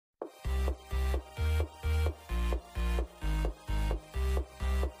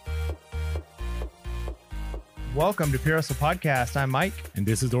Welcome to Pure Hustle Podcast. I'm Mike. And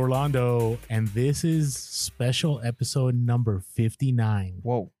this is Orlando. And this is special episode number 59.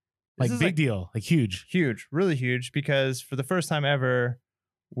 Whoa. Like big deal, like huge. Huge, really huge, because for the first time ever,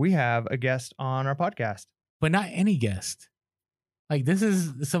 we have a guest on our podcast. But not any guest. Like this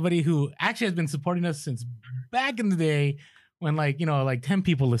is somebody who actually has been supporting us since back in the day when like 10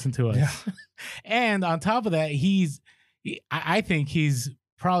 people listen to us. Yeah. And on top of that, I think he's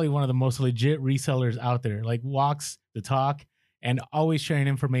probably one of the most legit resellers out there, like walks the talk and always sharing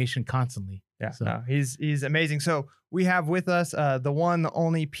information constantly. Yeah, So. no, he's amazing. So we have with us the one, the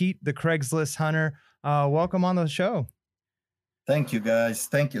only Pete, the Craigslist hunter. Welcome on the show. Thank you, guys.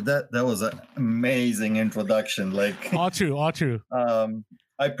 Thank you. That was an amazing introduction. Like all true. I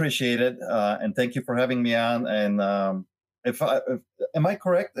appreciate it, and thank you for having me on. And am I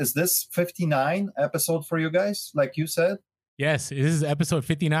correct? Is this 59 episode for you guys? Like you said. Yes, this is episode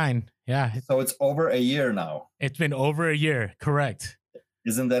 59. Yeah. So it's over a year now. It's been over a year. Correct.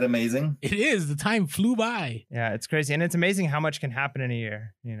 Isn't that amazing? It is. The time flew by. Yeah, it's crazy. And it's amazing how much can happen in a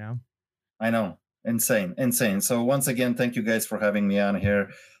year, you know? I know. Insane. So once again, thank you guys for having me on here.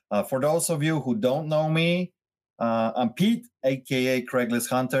 For those of you who don't know me, I'm Pete, aka Craigslist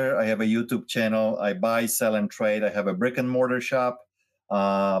Hunter. I have a YouTube channel. I buy, sell, and trade. I have a brick and mortar shop.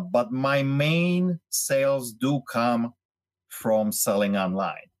 But my main sales do come from selling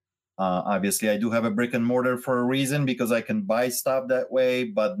online. Obviously, I do have a brick and mortar for a reason because I can buy stuff that way.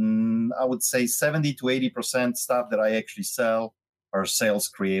 But I would say 70 to 80% stuff that I actually sell are sales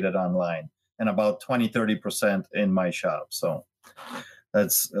created online, and about 20-30% in my shop. So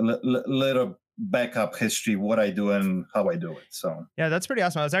that's a little backup history, what I do and how I do it. So yeah, that's pretty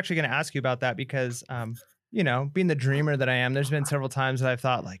awesome. I was actually going to ask you about that because, being the dreamer that I am, there's been several times that I've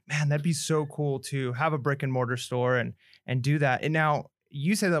thought like, man, that'd be so cool to have a brick and mortar store and do that. And now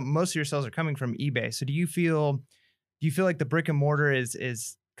you say that most of your sales are coming from eBay. So do you feel like the brick and mortar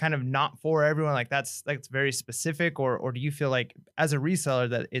is kind of not for everyone? Like that's very specific, or do you feel like as a reseller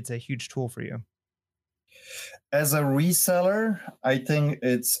that it's a huge tool for you? As a reseller, I think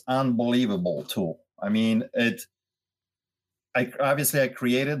it's unbelievable tool. I mean, I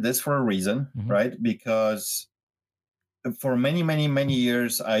created this for a reason, right? Because for many, many, many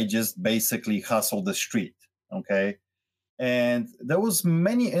years, I just basically hustled the street. Okay. And there was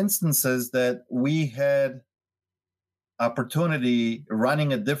many instances that we had opportunity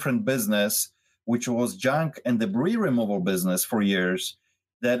running a different business, which was junk and debris removal business for years,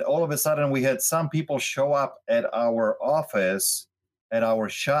 that all of a sudden we had some people show up at our office, at our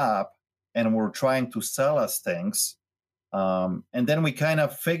shop, and were trying to sell us things. And then we kind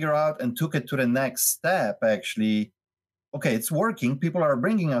of figure out and took it to the next step, actually. Okay, it's working. People are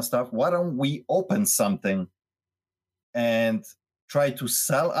bringing us stuff. Why don't we open something and try to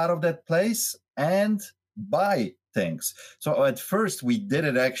sell out of that place and buy things? So at first we did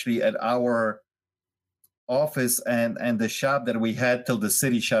it actually at our office and the shop that we had till the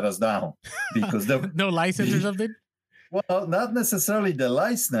city shut us down because no license or something. Well, not necessarily the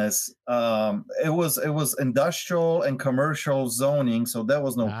license. It was industrial and commercial zoning, so that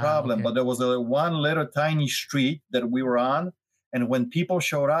was no problem. Okay. But there was one little tiny street that we were on, and when people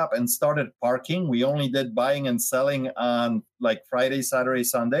showed up and started parking, we only did buying and selling on like Friday, Saturday,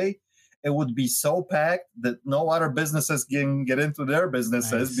 Sunday. It would be so packed that no other businesses can get into their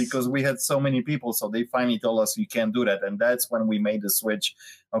businesses because we had so many people. So they finally told us you can't do that, and that's when we made the switch.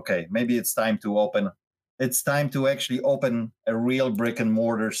 Okay, maybe it's time to open. It's time to actually open a real brick and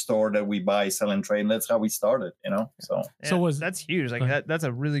mortar store that we buy, sell, and trade. And that's how we started, So, that's huge. Like that's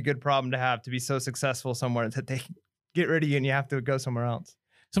a really good problem to have, to be so successful somewhere that they get rid of you and you have to go somewhere else.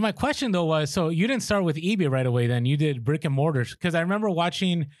 So my question though was, so you didn't start with eBay right away then, you did brick and mortars. Because I remember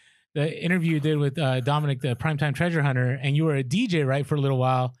watching the interview you did with Dominic, the Primetime Treasure Hunter, and you were a DJ, right, for a little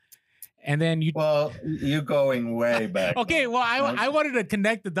while. And then you're going way back. Okay, well, I wanted to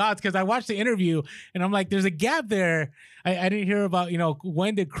connect the dots because I watched the interview and I'm like, there's a gap there. I didn't hear about,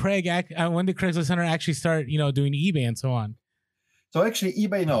 when did Craigslist Hunter actually start, doing eBay and so on. So actually,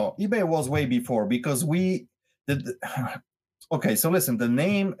 eBay was way before because we did. Okay, so listen, the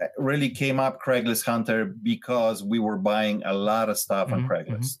name really came up Craigslist Hunter because we were buying a lot of stuff on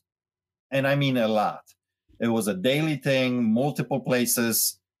Craigslist, and I mean a lot. It was a daily thing, multiple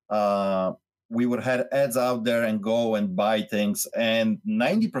places. We would have ads out there and go and buy things. And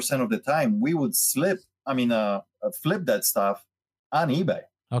 90% of the time we would flip that stuff on eBay.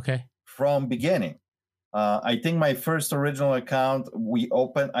 Okay. From beginning. I think my first original account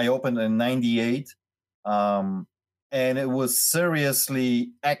I opened in 98. And it was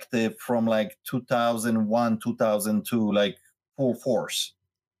seriously active from like 2001, 2002, like full force.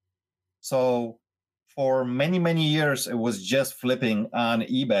 So for many, many years, it was just flipping on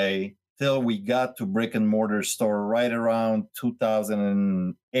eBay till we got to brick and mortar store right around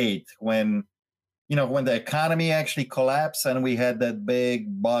 2008 when, when the economy actually collapsed and we had that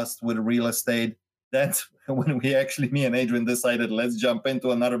big bust with real estate. That's when me and Adrian decided, let's jump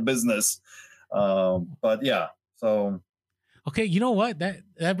into another business. But yeah, so. Okay, you know what?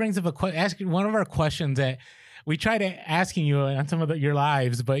 That brings up one of our questions that we tried asking you on some of your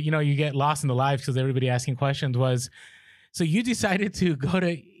lives, but you get lost in the lives because everybody asking questions was, so you decided to go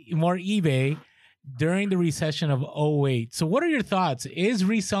to more eBay during the recession of 2008. So what are your thoughts? Is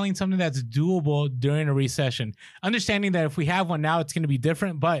reselling something that's doable during a recession? Understanding that if we have one now, it's going to be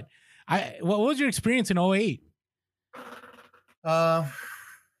different, but what was your experience in 2008? I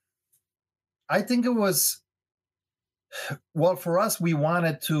think it was, well, for us, we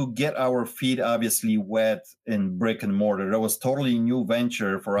wanted to get our feet obviously wet in brick and mortar. That was totally new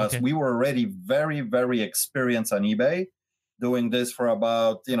venture for us. Okay. We were already very, very experienced on eBay, doing this for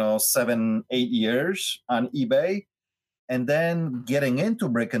about, 7-8 years on eBay. And then getting into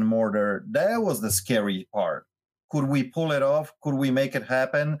brick and mortar, that was the scary part. Could we pull it off? Could we make it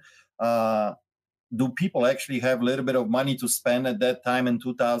happen? Do people actually have a little bit of money to spend at that time in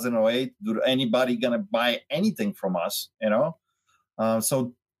 2008? Do anybody gonna buy anything from us?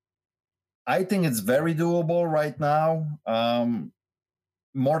 So I think it's very doable right now,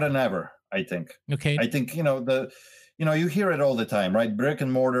 more than ever. I think. Okay. I think you hear it all the time, right? Brick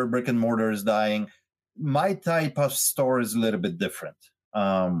and mortar is dying. My type of store is a little bit different.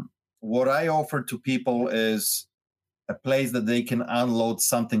 What I offer to people is a place that they can unload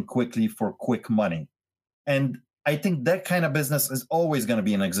something quickly for quick money. And I think that kind of business is always going to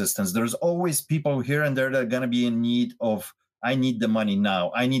be in existence. There's always people here and there that are going to be in need of, I need the money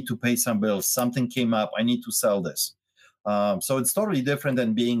now. I need to pay some bills. Something came up. I need to sell this. So it's totally different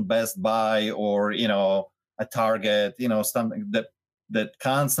than being Best Buy or, a Target, something that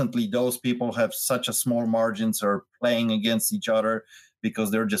constantly those people have such a small margins are playing against each other because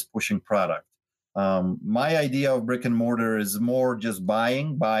they're just pushing product. My idea of brick and mortar is more just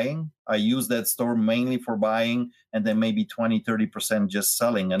buying. I use that store mainly for buying, and then maybe 20-30% just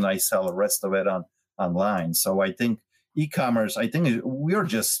selling, and I sell the rest of it online. So I think e-commerce, we're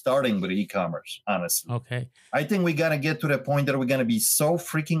just starting with e-commerce, honestly. Okay. I think we got to get to the point that we're going to be so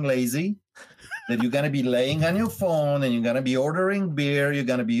freaking lazy that you're going to be laying on your phone and you're going to be ordering beer, you're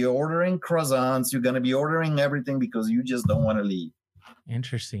going to be ordering croissants, you're going to be ordering everything because you just don't want to leave.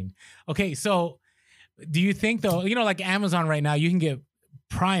 Interesting. Okay, so do you think though, like Amazon right now, you can get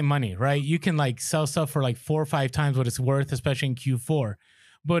prime money, right? You can like sell stuff for like 4 or 5 times what it's worth, especially in Q4.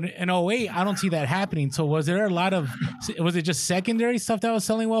 But in 2008, I don't see that happening. So was it just secondary stuff that was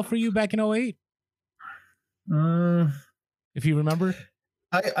selling well for you back in 2008? If you remember?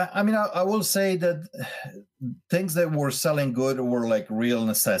 I will say that things that were selling good were like real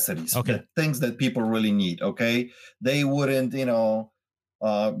necessities. Okay. Things that people really need. Okay. They wouldn't,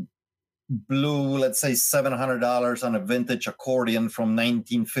 blew, let's say, $700 on a vintage accordion from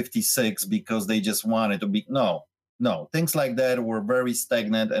 1956 because they just wanted to be. No. Things like that were very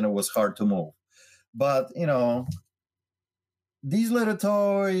stagnant and it was hard to move. But, these little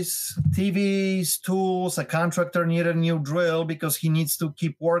toys, TVs, tools, a contractor needed a new drill because he needs to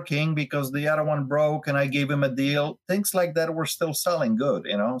keep working because the other one broke and I gave him a deal. Things like that were still selling good,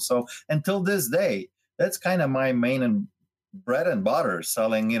 So until this day, that's kind of my main and bread and butter,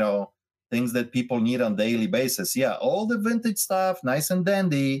 selling, things that people need on a daily basis. Yeah, all the vintage stuff, nice and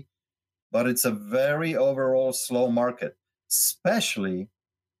dandy, but it's a very overall slow market, especially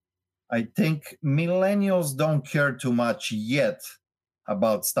I think millennials don't care too much yet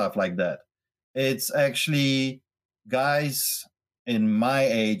about stuff like that. It's actually guys in my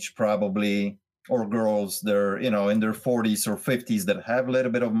age probably, or girls, they're, in their 40s or 50s that have a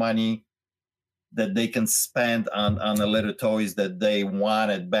little bit of money that they can spend on the little toys that they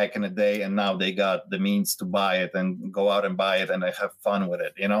wanted back in the day. And now they got the means to buy it and go out and buy it and they have fun with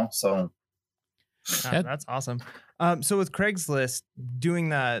it, So. That's awesome. So with Craigslist doing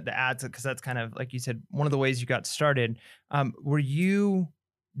the ads, because that's kind of like you said, one of the ways you got started, were you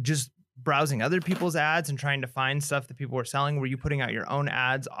just browsing other people's ads and trying to find stuff that people were selling? Were you putting out your own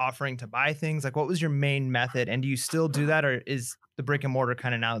ads, offering to buy things? Like what was your main method? And do you still do that, or is the brick and mortar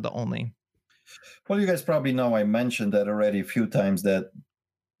kind of now the only? Well, you guys probably know I mentioned that already a few times that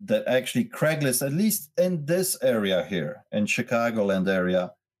actually Craigslist, at least in this area here, in Chicagoland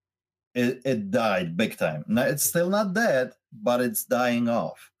area, it died big time. Now it's still not dead, but it's dying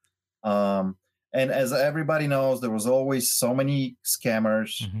off. And as everybody knows, there was always so many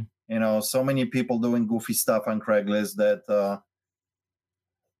scammers, so many people doing goofy stuff on Craigslist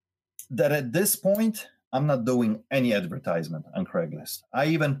that at this point, I'm not doing any advertisement on Craigslist. I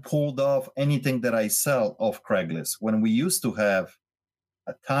even pulled off anything that I sell off Craigslist when we used to have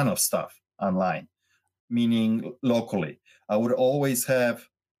a ton of stuff online, meaning locally. I would always have,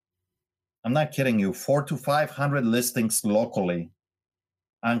 I'm not kidding you, 400 to 500 listings locally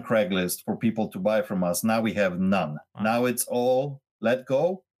on Craigslist for people to buy from us. Now we have none. Wow. Now it's all let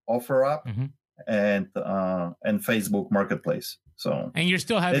go, offer up, Mhm. and Facebook Marketplace. So, And you're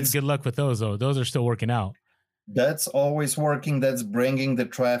still having good luck with those, though. Those are still working out. that's always working. That's bringing the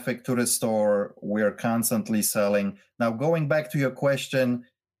traffic to the store. We're constantly selling. Now, going back to your question,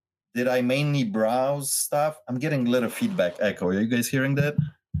 did I mainly browse stuff? I'm getting a little feedback echo. Are you guys hearing that?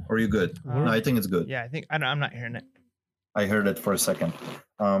 Or are you good? No, I think it's good. Yeah, I'm not hearing it. I heard it for a second.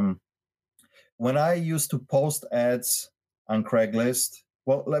 When I used to post ads on Craigslist,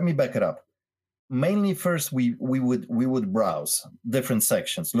 well, let me back it up. Mainly, first we would browse different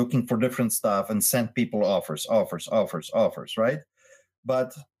sections, looking for different stuff, and send people offers, right?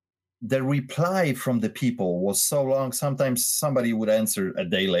 But the reply from the people was so long. Sometimes somebody would answer a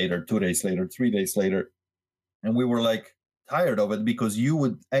day later, 2 days later, 3 days later, and we were like tired of it because you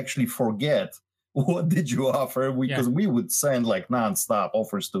would actually forget what did you offer, because we would send like nonstop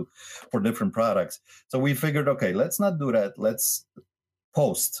offers for different products. So we figured, okay, let's not do that. Let's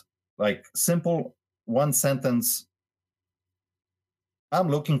post like simple one sentence. I'm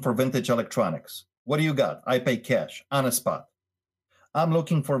looking for vintage electronics. What do you got? I pay cash on a spot. I'm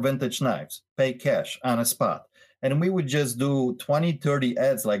looking for vintage knives. Pay cash on a spot. And we would just do 20, 30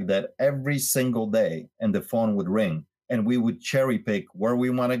 ads like that every single day, and the phone would ring, and we would cherry pick where we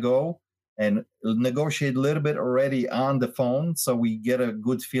want to go and negotiate a little bit already on the phone, so we get a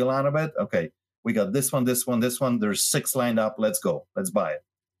good feel out of it. Okay, we got this one, this one, this one. There's 6 lined up. Let's go. Let's buy it.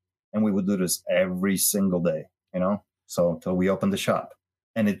 And we would do this every single day, so till we opened the shop.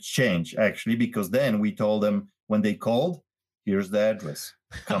 And it changed, actually, because then we told them when they called, here's the address.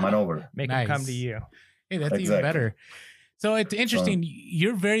 Come on over. Make them come to you. Hey, that's even better. So it's interesting.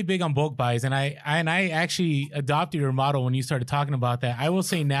 You're very big on bulk buys, and I actually adopted your model when you started talking about that. I will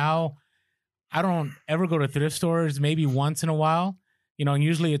say now, I don't ever go to thrift stores, maybe once in a while. And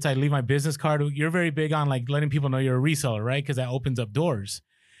usually it's I leave my business card. You're very big on like letting people know you're a reseller, right? Because that opens up doors.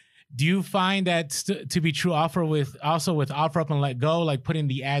 Do you find that to be true with offer up and let go, like putting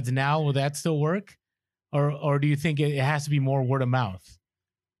the ads now? Will that still work, or do you think it has to be more word of mouth?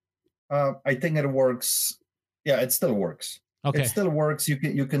 I think it works. Yeah, it still works. Okay, it still works.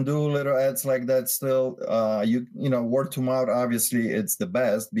 You can do little ads like that still. Word to mouth. Obviously, it's the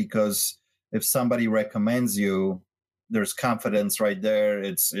best, because if somebody recommends you, there's confidence right there.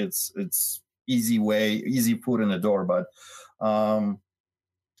 It's easy foot in the door. But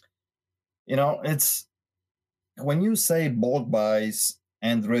it's when you say bulk buys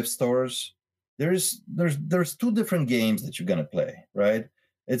and thrift stores, there's 2 different games that you're gonna play, right?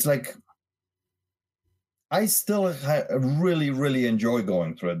 It's like I still really, really enjoy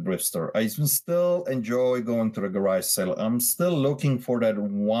going to a thrift store. I still enjoy going to the garage sale. I'm still looking for that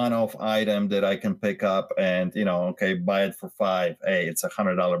one-off item that I can pick up and, buy it for $5. Hey, it's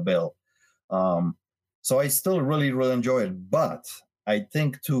 $100 bill. So I still really, really enjoy it. But I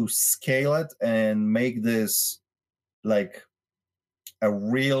think to scale it and make this like a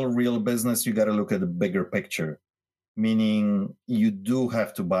real business, you got to look at the bigger picture, meaning you do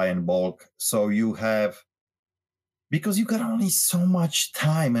have to buy in bulk. So because you got only so much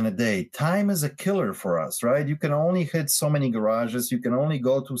time in a day. Time is a killer for us, right? You can only hit so many garages. You can only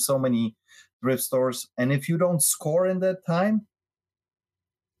go to so many thrift stores. And if you don't score in that time,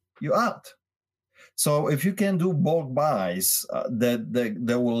 you're out. So if you can do bulk buys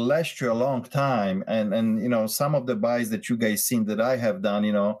that will last you a long time, and some of the buys that you guys seen that I have done,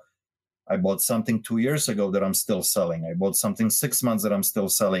 I bought something 2 years ago that I'm still selling. I bought something 6 months that I'm still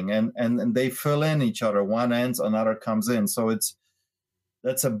selling, and they fill in each other. One ends, another comes in. So it's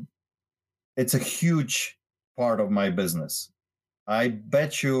a huge part of my business. I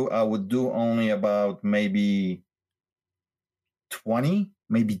bet you I would do only about maybe 20,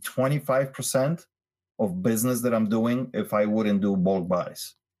 maybe 25% of business that I'm doing if I wouldn't do bulk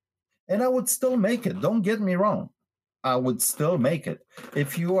buys. And I would still make it. Don't get me wrong. I would still make it.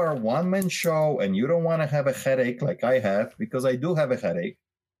 If you are a one-man show and you don't want to have a headache like I have, because I do have a headache,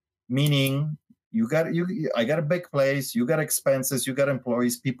 meaning I got a big place, you got expenses, you got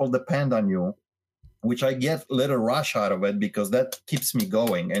employees, people depend on you, which I get a little rush out of it because that keeps me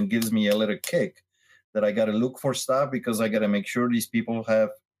going and gives me a little kick that I got to look for stuff because I got to make sure these people have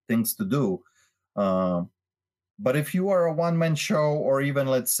things to do. But if you are a one-man show, or even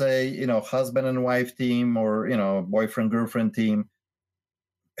let's say, husband and wife team, or, boyfriend, girlfriend team,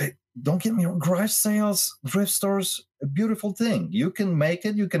 don't get me wrong, garage sales, thrift stores, a beautiful thing. You can make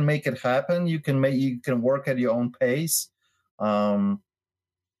it happen. You can work at your own pace.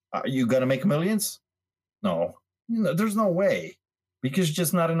 You gonna make millions? No, there's no way, because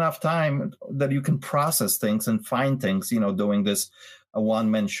just not enough time that you can process things and find things, doing this a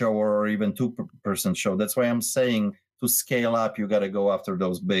one-man show or even two-person show. That's why I'm saying, to scale up, you got to go after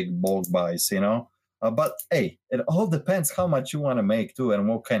those big bulk buys, but hey, it all depends how much you want to make too, and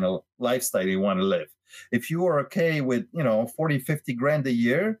what kind of lifestyle you want to live. If you are okay with 40, 50 grand a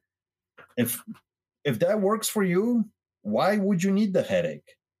year, if that works for you, why would you need the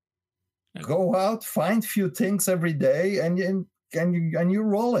headache? Go out, find few things every day, and you're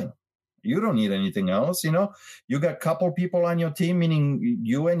rolling. You don't need anything else. You got a couple people on your team, meaning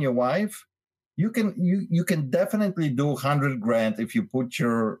you and your wife. You can definitely do 100 grand if you put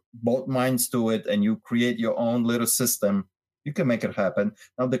your both minds to it and you create your own little system. You can make it happen.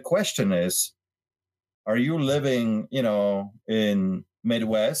 Now the question is, are you living, in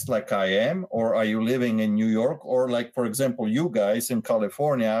Midwest like I am, or are you living in New York, or like, for example, you guys in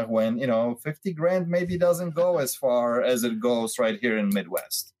California, when 50 grand maybe doesn't go as far as it goes right here in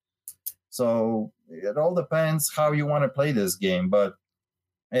Midwest. So it all depends how you want to play this game, but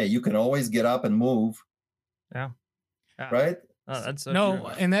hey, you can always get up and move. Yeah. Right? That's so no, true.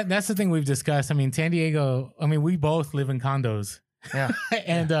 and that's the thing we've discussed. I mean, San Diego, we both live in condos. Yeah.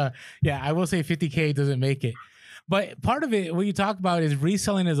 And I will say 50K doesn't make it. But part of it, what you talk about, is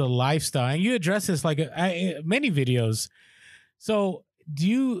reselling as a lifestyle. And you address this like many videos. So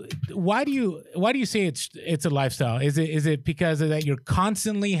why do you say it's a lifestyle? Is it because of that you're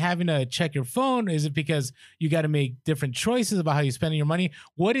constantly having to check your phone? Is it because you got to make different choices about how you're spending your money?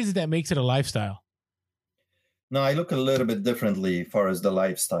 What is it that makes it a lifestyle? No, I look a little bit differently as far as the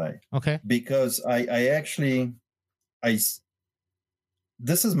lifestyle. Okay. Because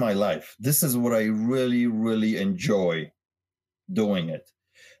this is my life. This is what I really, really enjoy doing it.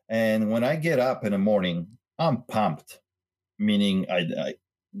 And when I get up in the morning, I'm pumped. Meaning,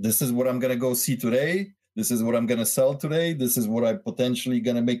 this is what I'm going to go see today. This is what I'm going to sell today. This is what I'm potentially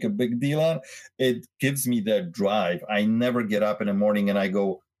going to make a big deal on. It gives me that drive. I never get up in the morning and I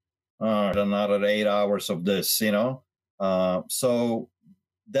go, another 8 hours of this, So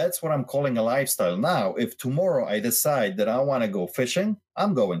that's what I'm calling a lifestyle. Now, if tomorrow I decide that I want to go fishing,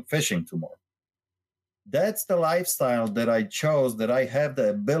 I'm going fishing tomorrow. That's the lifestyle that I chose, that I have the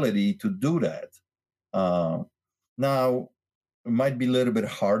ability to do that. Now, it might be a little bit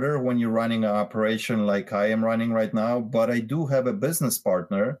harder when you're running an operation like I am running right now, but I do have a business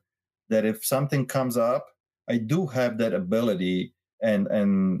partner that if something comes up, I do have that ability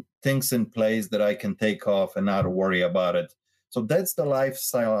and things in place that I can take off and not worry about it. So that's the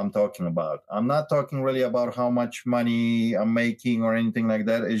lifestyle I'm talking about. I'm not talking really about how much money I'm making or anything like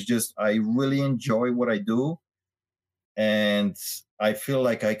that. It's just I really enjoy what I do, and I feel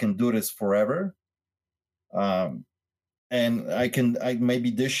like I can do this forever. And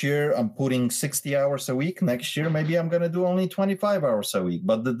maybe this year I'm putting 60 hours a week. Next year, maybe I'm going to do only 25 hours a week.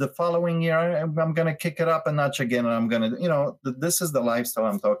 But the following year, I'm going to kick it up a notch again. And I'm going to, this is the lifestyle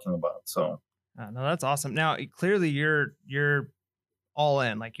I'm talking about. So. No, that's awesome. Now, clearly you're all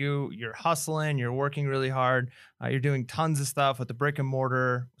in, like you're hustling, you're working really hard. You're doing tons of stuff with the brick and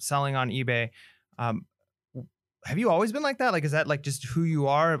mortar, selling on eBay. Have you always been like that? Like, is that like just who you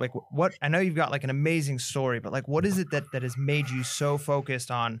are? Like what, I know you've got like an amazing story, but like, what is it that has made you so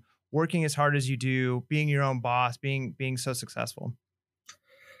focused on working as hard as you do, being your own boss, being so successful?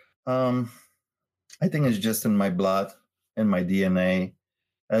 I think it's just in my blood, in my DNA.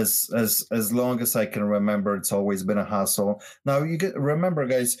 As long as I can remember, it's always been a hustle. Now remember,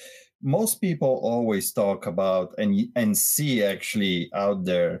 guys, most people always talk about and see actually out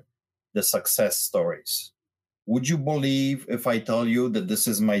there the success stories. Would you believe if I tell you that this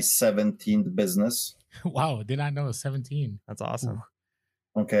is my 17th business? Wow, did I know 17? That's awesome.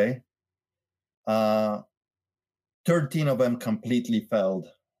 Okay. 13 of them completely failed.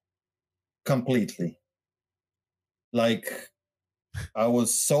 Completely. Like, I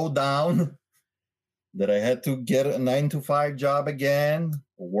was so down that I had to get a 9-to-5 job again,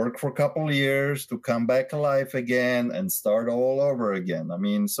 work for a couple of years to come back alive again and start all over again. I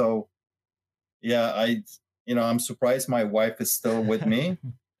mean, so yeah, I'm surprised my wife is still with me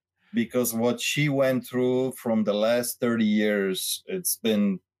because what she went through from the last 30 years,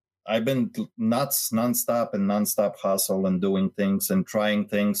 I've been nuts, nonstop hustle and doing things and trying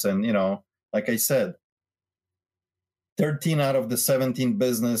things. And, like I said, 13 out of the 17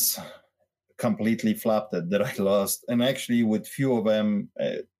 business completely flopped it that I lost. And actually with few of them,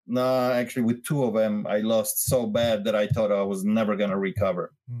 with 2 of them, I lost so bad that I thought I was never going to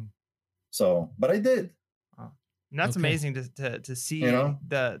recover. So, but I did. And that's Okay. amazing to see, You know?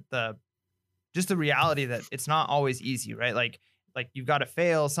 the just the reality that it's not always easy, right? Like you've got to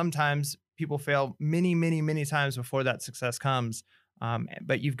fail. Sometimes people fail many, many, many times before that success comes.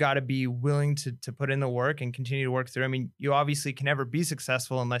 But you've got to be willing to put in the work and continue to work through. I mean, you obviously can never be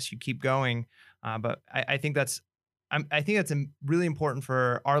successful unless you keep going. But I think I think that's really important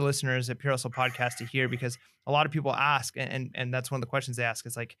for our listeners at Pure Hustle Podcast to hear, because a lot of people ask, and that's one of the questions they ask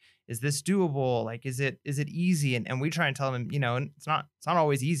is like, is this doable? Like, is it easy? And we try and tell them, it's not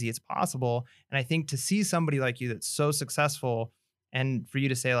always easy. It's possible. And I think to see somebody like you that's so successful, and for you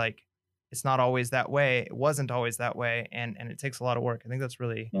to say like, it's not always that way, it wasn't always that way, and it takes a lot of work. I think that's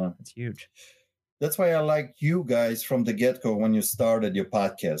huge. That's why I like you guys from the get-go when you started your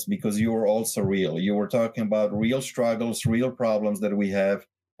podcast, because you were also real. You were talking about real struggles, real problems that we have,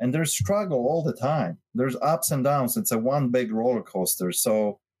 and there's struggle all the time. There's ups and downs. It's a one big roller coaster.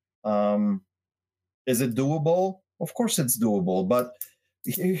 So is it doable? Of course it's doable, but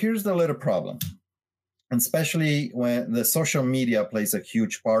here's the little problem, and especially when the social media plays a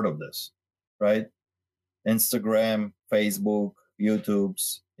huge part of this, right? Instagram, Facebook,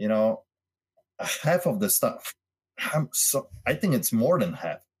 YouTube's, half of the stuff. So I think it's more than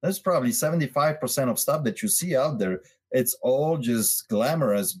half. There's probably 75% of stuff that you see out there. It's all just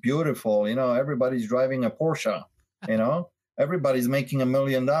glamorous, beautiful. Everybody's driving a Porsche. Everybody's making $1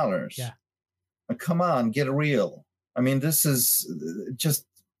 million. Yeah. Come on, get real. I mean, this is just,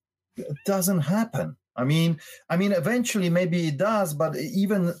 it doesn't happen. I mean, eventually maybe it does, but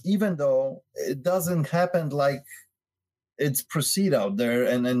even though it doesn't happen like it's proceed out there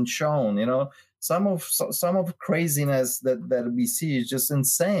and shown, some of craziness that we see is just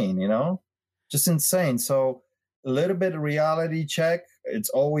insane, just insane. So a little bit of reality check, it's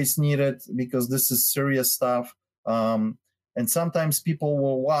always needed, because this is serious stuff. And sometimes people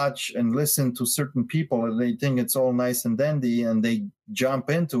will watch and listen to certain people and they think it's all nice and dandy, and they jump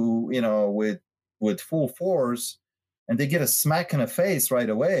into, with full force, and they get a smack in the face right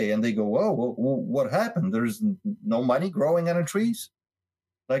away, and they go, whoa, what happened? There's no money growing on the trees?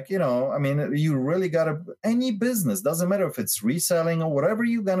 Like, you really got to, any business, doesn't matter if it's reselling or whatever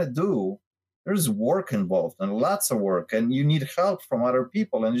you're going to do, there's work involved, and lots of work, and you need help from other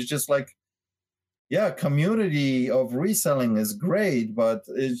people. And it's just like, yeah, community of reselling is great, but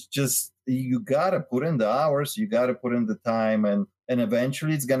it's just, you got to put in the hours, you got to put in the time, and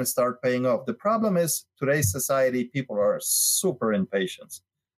eventually it's going to start paying off. The problem is today's society, people are super impatient.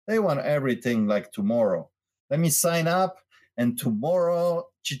 They want everything like tomorrow. Let me sign up, and tomorrow,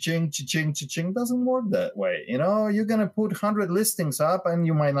 cha-ching, cha-ching, cha-ching. Doesn't work that way. You're going to put 100 listings up and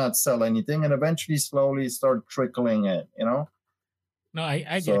you might not sell anything, and eventually slowly start trickling in, No,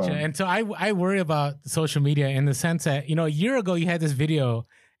 I get you. And so I worry about social media in the sense that, a year ago you had this video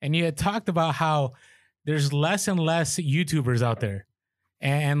and you had talked about how there's less and less YouTubers out there,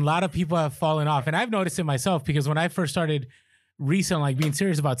 and a lot of people have fallen off. And I've noticed it myself, because when I first started reselling, like being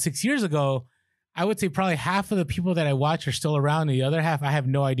serious, about 6 years ago, I would say probably half of the people that I watch are still around. And the other half, I have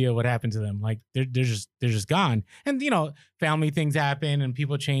no idea what happened to them. Like they're just gone. And family things happen and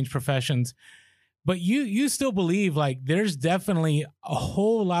people change professions. But you still believe like there's definitely a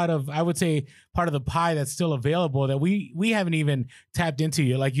whole lot of, I would say, part of the pie that's still available that we haven't even tapped into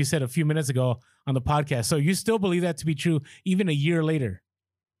yet, like you said a few minutes ago on the podcast. So you still believe that to be true even a year later?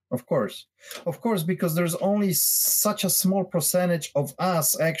 Of course, because there's only such a small percentage of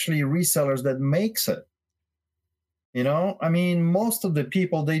us actually resellers that makes it. Most of the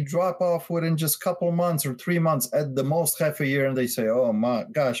people, they drop off within just a couple months or 3 months, at the most half a year, and they say, oh my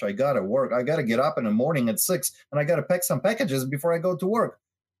gosh, I gotta work. I gotta get up in the morning at 6 and I gotta pack some packages before I go to work.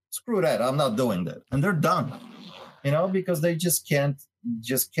 Screw that, I'm not doing that. And they're done, because they just can't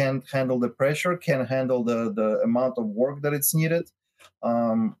handle the pressure, can't handle the amount of work that it's needed.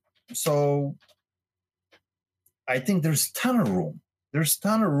 So I think there's ton of room. There's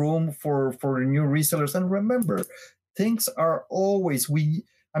ton of room for new resellers. And remember, things are always,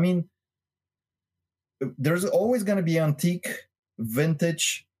 there's always going to be antique,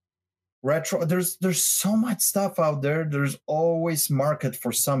 vintage, retro. There's so much stuff out there. There's always market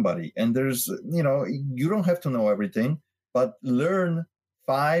for somebody. And there's, you don't have to know everything, but learn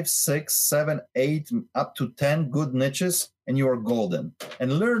 5, 6, 7, 8, up to 10 good niches, and you are golden.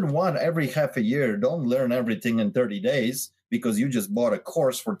 And learn one every half a year. Don't learn everything in 30 days because you just bought a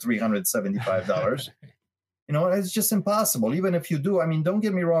course for $375. It's just impossible. Even if you do, don't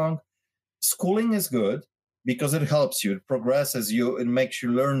get me wrong, schooling is good because it helps you, it progresses you, it makes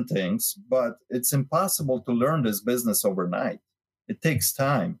you learn things, but it's impossible to learn this business overnight. It takes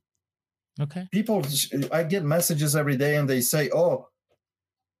time. Okay. People, I get messages every day and they say, oh,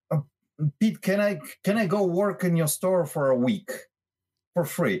 Pete, can I go work in your store for a week for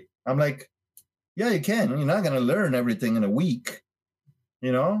free? I'm like, yeah, you can. You're not going to learn everything in a week.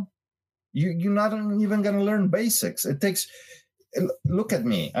 You know, you're not even going to learn basics. It takes. Look at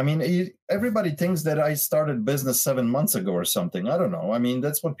me. I mean, everybody thinks that I started business 7 months ago or something. I don't know. I mean,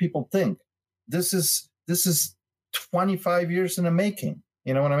 that's what people think. This is 25 years in the making.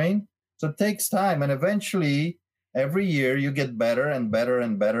 You know what I mean? So it takes time, and eventually, every year you get better and better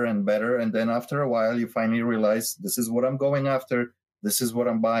and better and better, and then after a while, you finally realize this is what I'm going after. This is what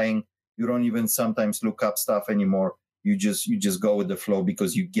I'm buying. You don't even sometimes look up stuff anymore. You just go with the flow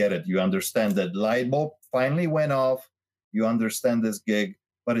because you get it. You understand that light bulb finally went off. You understand this gig,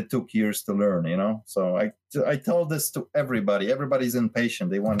 but it took years to learn, you know? So I tell this to everybody. Everybody's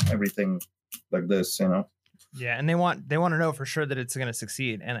impatient. They want everything like this, you know? Yeah. And they want to know for sure that it's going to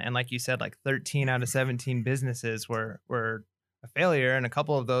succeed. And like you said, like 13 out of 17 businesses were a failure, and a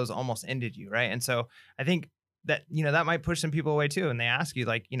couple of those almost ended you. Right. And so I think that, you know, that might push some people away too. And they ask you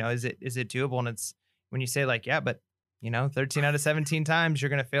like, you know, is it doable? And it's when you say like, yeah, but you know, 13 out of 17 times you're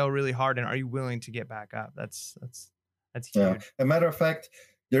going to fail really hard. And are you willing to get back up? That's huge. Yeah. As a matter of fact,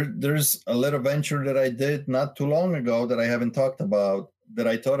 there's a little venture that I did not too long ago that I haven't talked about, that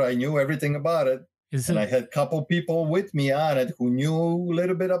I thought I knew everything about it. I had a couple people with me on it who knew a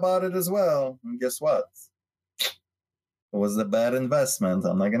little bit about it as well. And guess what? It was a bad investment.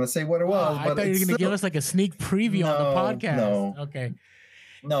 I'm not going to say what it was. I thought you were going to give us like a sneak preview on the podcast. No. Okay.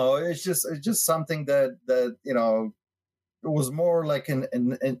 No, it's just something that you know, it was more like an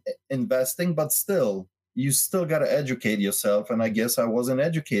investing, but still, you still got to educate yourself. And I guess I wasn't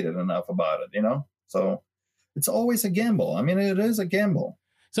educated enough about it, you know? So it's always a gamble. I mean, it is a gamble.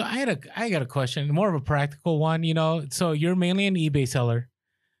 So I got a question, more of a practical one, you know? So you're mainly an eBay seller,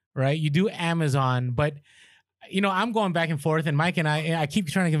 right? You do Amazon, but you know, I'm going back and forth, and Mike and I keep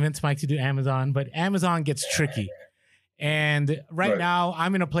trying to convince Mike to do Amazon, but Amazon gets tricky. And right now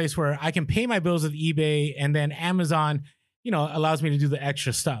I'm in a place where I can pay my bills with eBay, and then Amazon, you know, allows me to do the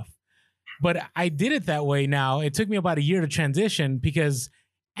extra stuff. But I did it that way now. It took me about a year to transition because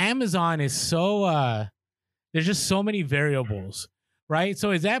Amazon is so, there's just so many variables, right?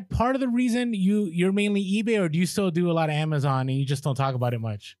 So is that part of the reason you're mainly eBay, or do you still do a lot of Amazon and you just don't talk about it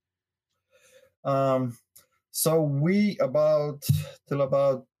much? So we till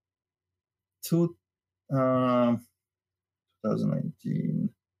about 2019.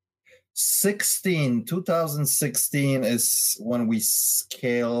 2016 is when we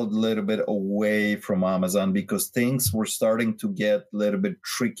scaled a little bit away from Amazon because things were starting to get a little bit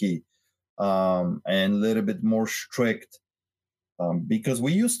tricky and a little bit more strict because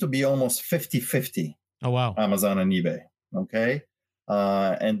we used to be almost 50-50. Oh, wow. Amazon and eBay. Okay.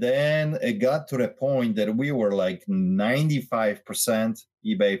 And then it got to the point that we were like 95%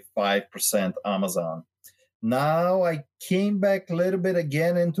 eBay, 5% Amazon. Now I came back a little bit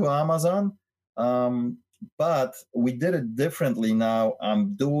again into Amazon, but we did it differently now.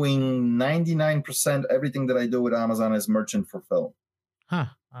 I'm doing 99%. Everything that I do with Amazon is merchant fulfilled. Huh.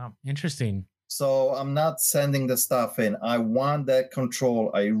 Wow. Interesting. So I'm not sending the stuff in. I want that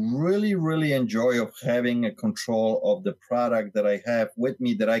control. I really, really enjoy of having a control of the product that I have with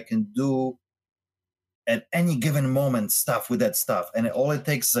me that I can do at any given moment stuff with that stuff. And all it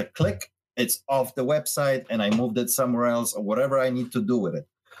takes is a click. It's off the website and I moved it somewhere else or whatever I need to do with it.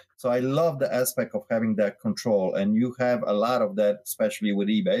 So I love the aspect of having that control. And you have a lot of that, especially with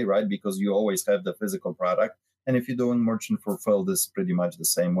eBay, right? Because you always have the physical product. And if you're doing merchant fulfilled, it's pretty much the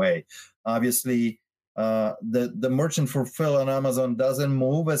same way. Obviously, the merchant fulfill on Amazon doesn't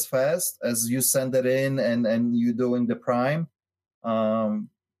move as fast as you send it in and you doing the Prime.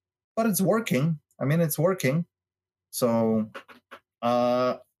 But it's working. I mean, it's working. So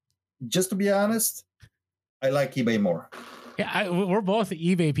just to be honest, I like eBay more. Yeah, we're both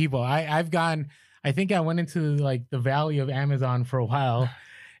eBay people. I think I went into like the valley of Amazon for a while.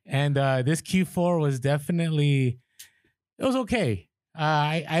 And this Q4 was definitely, it was okay.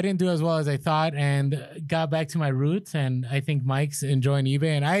 I didn't do as well as I thought and got back to my roots. And I think Mike's enjoying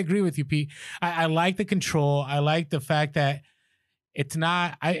eBay. And I agree with you, Pete. I like the control. I like the fact that it's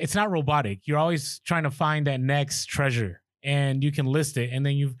not robotic. You're always trying to find that next treasure and you can list it and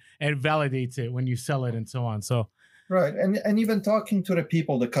then it validates it when you sell it and so on. So. Right. And even talking to the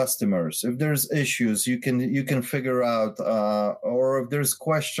people, the customers, if there's issues, you can figure out, or if there's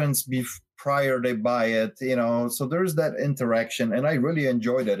questions prior they buy it, you know, so there's that interaction. And I really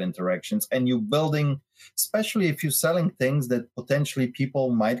enjoy that interactions. And you building, especially if you're selling things that potentially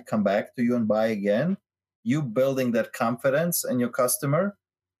people might come back to you and buy again, you building that confidence in your customer.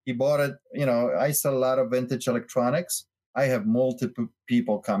 He bought it, you know, I sell a lot of vintage electronics. I have multiple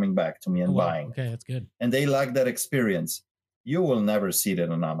people coming back to me and Oh, wow. buying, Okay, that's good. and they like that experience. You will never see that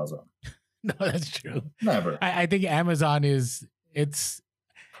on Amazon. No, that's true. Never. I think Amazon it's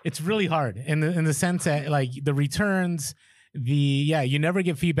really hard in the sense that like the returns, you never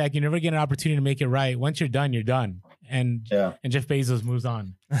get feedback, you never get an opportunity to make it right. Once you're done, you're done. And Jeff Bezos moves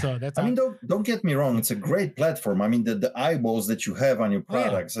on. So that's I mean, don't get me wrong, it's a great platform. I mean, the eyeballs that you have on your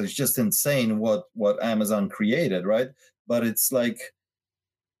products, it's just insane what Amazon created, right? But it's like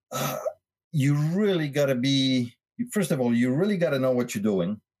you really got to be, first of all, you really got to know what you're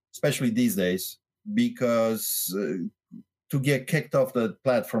doing, especially these days, because to get kicked off the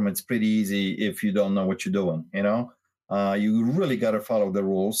platform, it's pretty easy if you don't know what you're doing, you know? You really got to follow the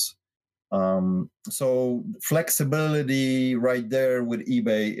rules. So flexibility right there with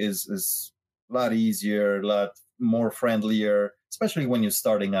eBay is a lot easier, a lot more friendlier, especially when you're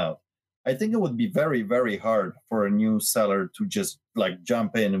starting out. I think it would be very, very hard for a new seller to just like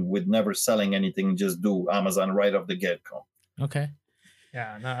jump in with never selling anything and just do Amazon right off the get-go. Okay.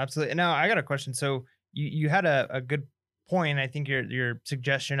 Yeah, no, absolutely. Now I got a question. So you had a good point. I think your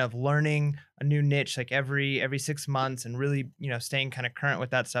suggestion of learning a new niche like every 6 months and really, staying kind of current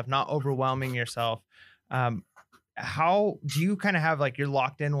with that stuff, not overwhelming yourself. How do you kind of have like your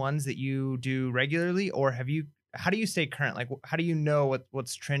locked in ones that you do regularly, or how do you stay current? Like, how do you know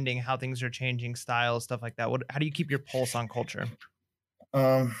what's trending, how things are changing, styles, stuff like that? How do you keep your pulse on culture?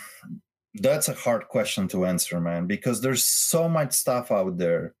 That's a hard question to answer, man, because there's so much stuff out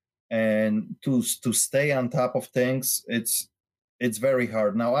there, and to stay on top of things, it's very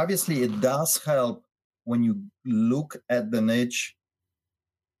hard. Now, obviously, it does help when you look at the niche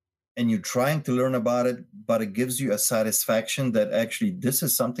and you're trying to learn about it, but it gives you a satisfaction that actually this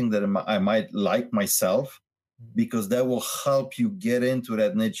is something that I might like myself, because that will help you get into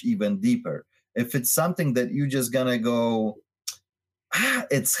that niche even deeper. If it's something that you're just gonna go,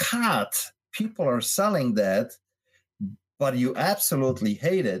 it's hot, people are selling that, but you absolutely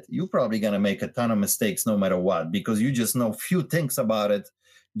hate it, you're probably gonna make a ton of mistakes no matter what, because you just know few things about it,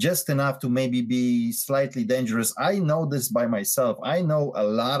 just enough to maybe be slightly dangerous. I know this by myself. I know a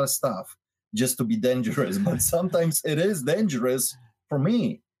lot of stuff just to be dangerous, but sometimes it is dangerous for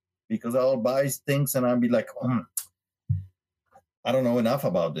me, because I'll buy things and I'll be like, I don't know enough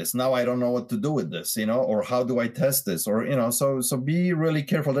about this. Now I don't know what to do with this, or how do I test this? Or, so be really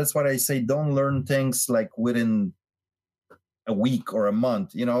careful. That's why I say don't learn things like within a week or a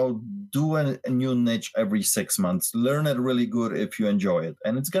month, do a new niche every 6 months. Learn it really good if you enjoy it.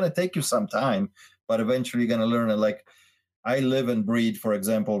 And it's going to take you some time, but eventually you're going to learn it. Like I live and breathe, for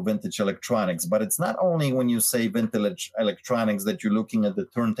example, vintage electronics, but it's not only when you say vintage electronics that you're looking at the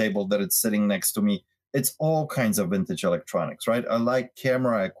turntable that it's sitting next to me. It's all kinds of vintage electronics, right? I like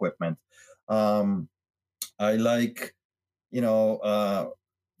camera equipment. I like,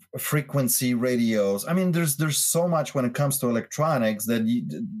 frequency radios. I mean, there's so much when it comes to electronics that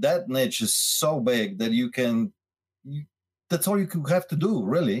that niche is so big that that's all you have to do,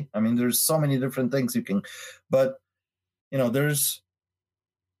 really. I mean, there's so many different things you can, but here's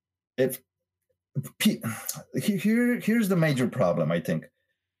the major problem, I think.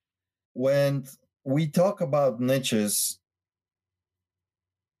 When we talk about niches,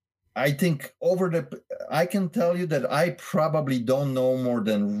 I think I can tell you that I probably don't know more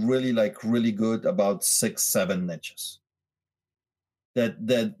than really good about 6-7 niches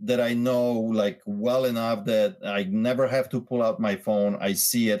that I know like well enough that I never have to pull out my phone. I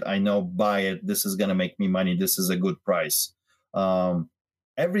see it, I know, buy it. This is going to make me money. This is a good price.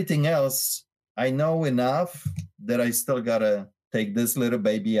 Everything else, I know enough that I still got to take this little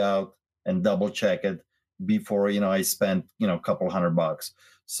baby out and double check it before, I spend, a couple $100.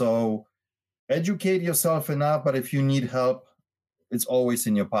 So educate yourself enough, but if you need help, it's always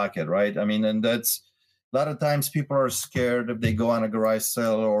in your pocket, right? I mean, and that's a lot of times people are scared if they go on a garage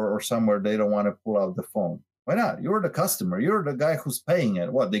sale or somewhere, they don't want to pull out the phone. Why not? You're the customer. You're the guy who's paying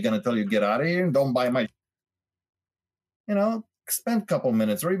it. What, they're going to tell you, get out of here and don't buy my, spend a couple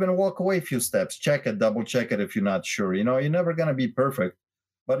minutes or even walk away a few steps, check it, double check it if you're not sure. You're never going to be perfect.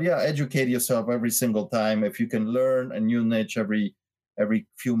 But yeah, educate yourself every single time. If you can learn a new niche every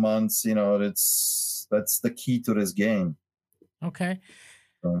few months, that's the key to this game. Okay.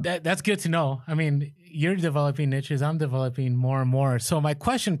 That's good to know. I mean, you're developing niches. I'm developing more and more. So my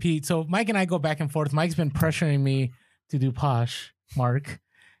question, Pete, so Mike and I go back and forth. Mike's been pressuring me to do Posh, Mark.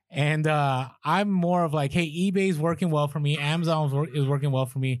 And I'm more of like, hey, eBay's working well for me. Amazon is working well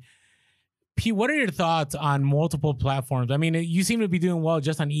for me. Pete, what are your thoughts on multiple platforms? I mean, you seem to be doing well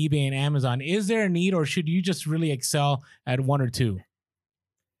just on eBay and Amazon. Is there a need, or should you just really excel at one or two?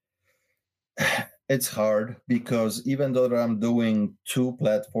 It's hard because even though I'm doing 2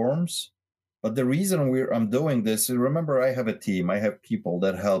 platforms, but the reason I'm doing this is, remember, I have a team, I have people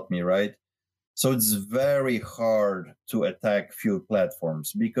that help me, right? So it's very hard to attack few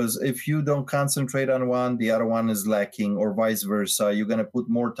platforms, because if you don't concentrate on one, the other one is lacking, or vice versa. You're going to put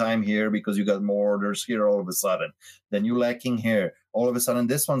more time here because you got more orders here all of a sudden. Then you're lacking here. All of a sudden,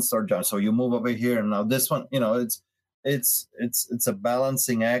 this one starts jumping. So you move over here, and now this one. It's a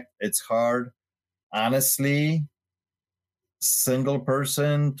balancing act. It's hard. Honestly, single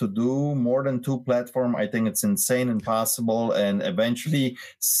person to do more than 2 platform, I think it's insane, impossible, and eventually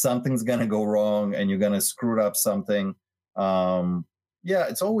something's gonna go wrong and you're gonna screw up something. Yeah,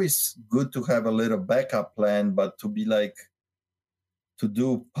 it's always good to have a little backup plan, but to be like, to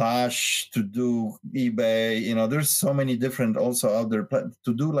do Posh, to do eBay, there's so many different also out there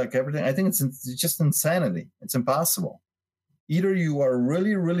to do like everything. I think it's just insanity. It's impossible. Either you are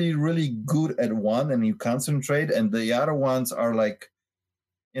really, really, really good at one and you concentrate, and the other ones are like,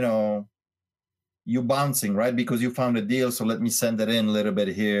 you bouncing, right? Because you found a deal, so let me send it in a little bit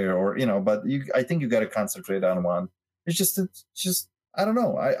here, or but I think you got to concentrate on one. It's just I don't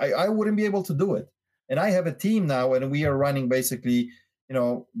know. I wouldn't be able to do it. And I have a team now, and we are running basically,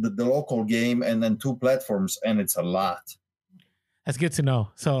 the local game and then 2 platforms, and it's a lot. That's good to know.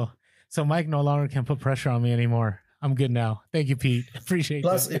 So Mike no longer can put pressure on me anymore. I'm good now. Thank you, Pete. Appreciate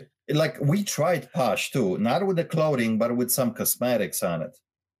Plus, that. Like we tried Posh too, not with the clothing, but with some cosmetics on it.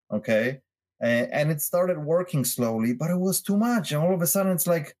 Okay. And it started working slowly, but it was too much. And all of a sudden it's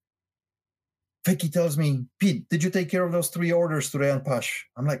like, Vicky tells me, Pete, did you take care of those 3 orders today on Posh?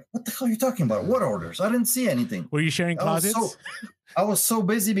 I'm like, what the hell are you talking about? What orders? I didn't see anything. Were you sharing closets? I was so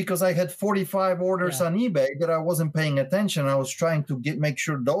busy because I had 45 orders on eBay that I wasn't paying attention. I was trying to make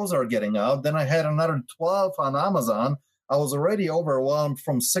sure those are getting out. Then I had another 12 on Amazon. I was already overwhelmed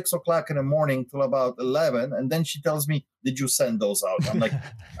from 6 o'clock in the morning till about 11. And then she tells me, did you send those out? I'm like,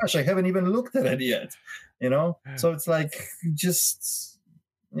 gosh, I haven't even looked at it yet. So it's like, just,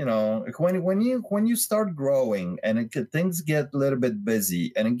 when you start growing and things get a little bit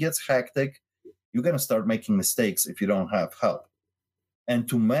busy and it gets hectic, you're going to start making mistakes if you don't have help. And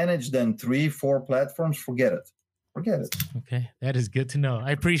to manage then 3-4 platforms, forget it. Okay, that is good to know.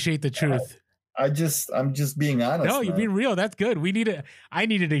 I appreciate the truth. I'm just being honest. No, you're being real. That's good. I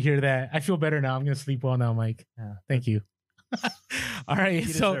needed to hear that. I feel better now. I'm gonna sleep well now, Mike. Thank you. All right, you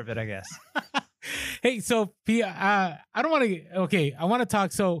deserve it, I guess. Hey, so Pia, I don't want to. Okay, I want to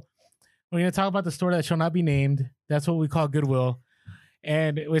talk. So we're gonna talk about the store that shall not be named. That's what we call Goodwill.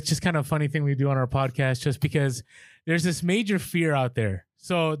 And it's just kind of a funny thing we do on our podcast, just because there's this major fear out there.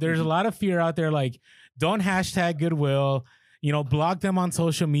 So there's a lot of fear out there, like, don't hashtag Goodwill, block them on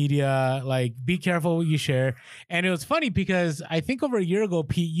social media, like, be careful what you share. And it was funny because I think over a year ago,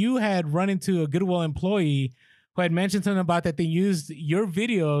 Pete, you had run into a Goodwill employee who had mentioned something about that they used your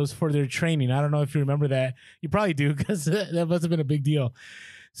videos for their training. I don't know if you remember that. You probably do, because that must have been a big deal.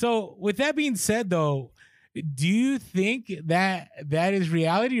 So with that being said, though, do you think that is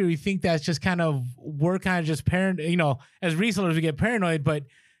reality, or you think that's just we're kind of just paranoid? As resellers, we get paranoid, but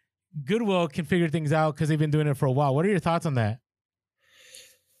Goodwill can figure things out because they've been doing it for a while. What are your thoughts on that?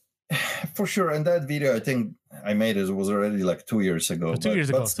 For sure. And that video, I think I made it was already like 2 years ago. 2 years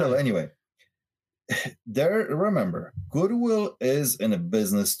ago. But still, anyway, remember, Goodwill is in a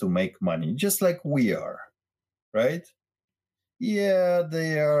business to make money, just like we are, right? Yeah,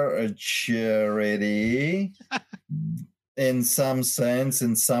 they are a charity in some sense,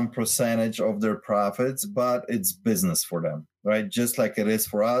 in some percentage of their profits, but it's business for them, right? Just like it is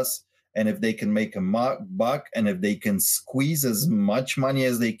for us. And if they can make a buck, and if they can squeeze as much money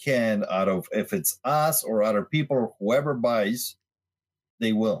as they can out of, if it's us or other people or whoever buys,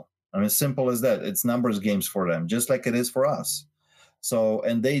 they will. I mean, simple as that. It's numbers games for them, just like it is for us. So,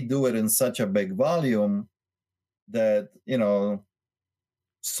 and they do it in such a big volume that,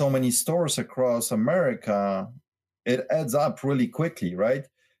 so many stores across America, it adds up really quickly, right?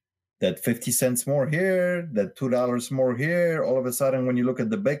 That 50 cents more here, that $2 more here. All of a sudden, when you look at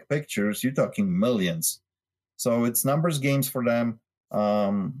the big pictures, you're talking millions. So it's numbers games for them.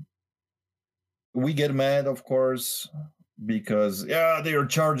 We get mad, of course, because, they are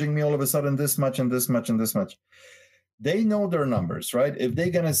charging me all of a sudden this much and this much and this much. They know their numbers, right? If they're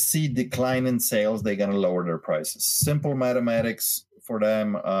going to see decline in sales, they're going to lower their prices. Simple mathematics for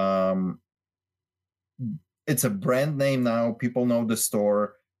them. It's a brand name now. People know the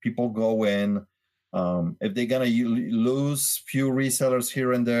store. People go in. If they're going to lose few resellers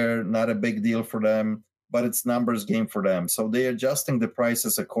here and there, not a big deal for them, but it's numbers game for them. So they're adjusting the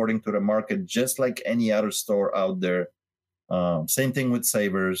prices according to the market, just like any other store out there. Same thing with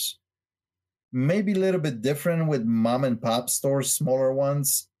Savers. maybe a little bit different with mom and pop stores, smaller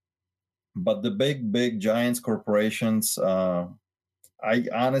ones, but the big giants corporations, I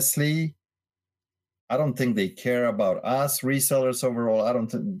honestly, I don't think they care about us resellers overall. I don't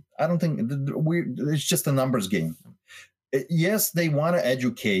think it's just a numbers game. Yes, they want to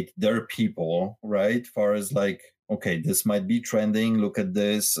educate their people, right? Far as like, okay, this might be trending. Look at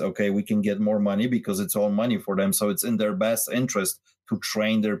this. Okay, we can get more money because it's all money for them. So it's in their best interest to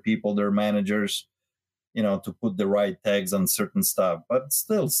train their people, their managers, to put the right tags on certain stuff. But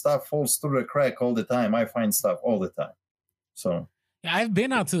still, stuff falls through the crack all the time. I find stuff all the time. So Yeah, I've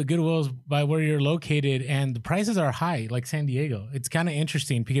been out to the Goodwills by where you're located, and the prices are high, like San Diego. It's kind of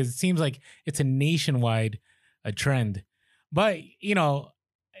interesting because it seems like it's a nationwide trend. But Pete,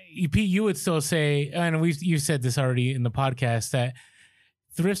 you would still say, and you said this already in the podcast, that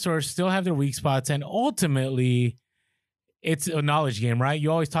thrift stores still have their weak spots, and ultimately, it's a knowledge game, right?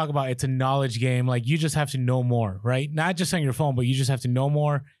 You always talk about it's a knowledge game. Like you just have to know more, right? Not just on your phone, but you just have to know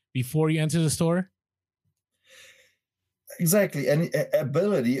more before you enter the store. Exactly. And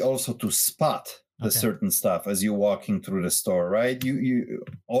ability also to spot the certain stuff as you're walking through the store, right? You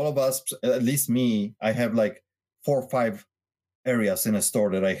all of us, at least me, I have like 4 or 5 areas in a store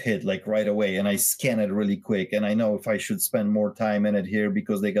that I hit like right away, and I scan it really quick, and I know if I should spend more time in it here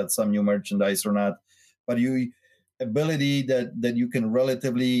because they got some new merchandise or not. But ability that you can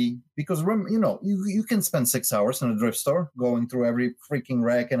relatively, because you can spend 6 hours in a thrift store going through every freaking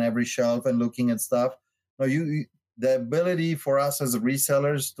rack and every shelf and looking at stuff. No, the ability for us as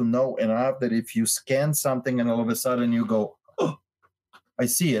resellers to know enough that if you scan something and all of a sudden you go, oh, I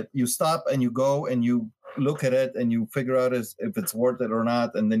see it, you stop and you go and you look at it and you figure out if it's worth it or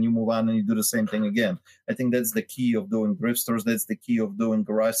not, and then you move on and you do the same thing again. I think that's the key of doing thrift stores. That's the key of doing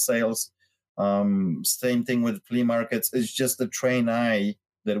garage sales. Same thing with flea markets. It's just a trained eye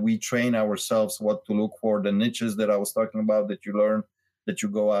that we train ourselves what to look for, the niches that I was talking about that you learn, that you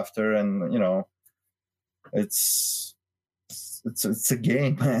go after, and it's a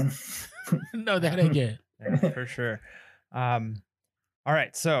game, man. No, that I get. Yeah, for sure. All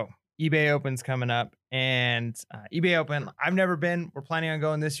right, so eBay Open's coming up, and eBay Open, I've never been. We're planning on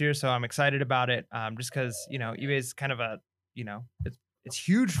going this year, so I'm excited about it. Just because eBay is kind of a it's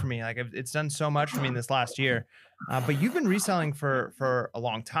huge for me. Like it's done so much for me in this last year. But you've been reselling for a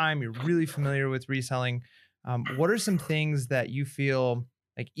long time. You're really familiar with reselling. What are some things that you feel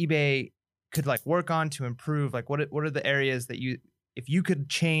like eBay could like work on to improve? Like what are the areas that if you could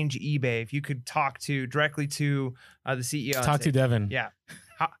change eBay, if you could talk directly to the CEO, talk to Devin. Yeah.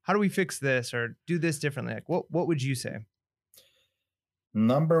 How do we fix this or do this differently? Like what would you say?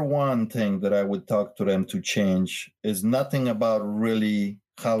 Number one thing that I would talk to them to change is nothing about really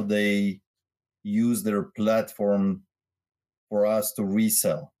how they use their platform for us to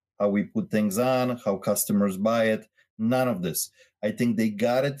resell, how we put things on, how customers buy it. None of this. I think they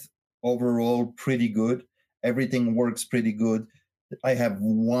got it overall pretty good. Everything works pretty good. I have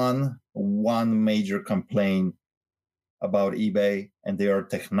one major complaint about eBay, and they are a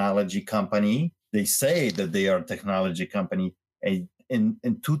technology company. They say that they are a technology company. In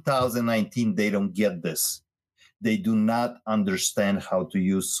 2019, they don't get this. They do not understand how to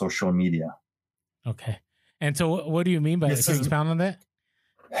use social media. Okay. And so what do you mean by that? Can you expound on that?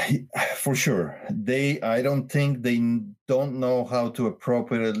 For sure. I don't think they don't know how to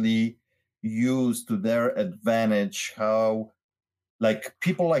appropriately use to their advantage how, like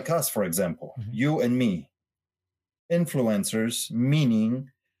people like us, for example, you and me, influencers,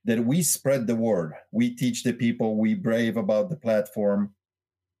 meaning that we spread the word. We teach the people, we brave about the platform,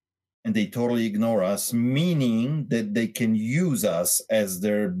 and they totally ignore us, meaning that they can use us as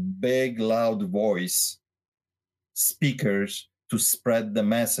their big, loud voice speakers to spread the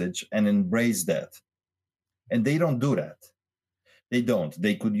message and embrace that. And they don't do that. They don't.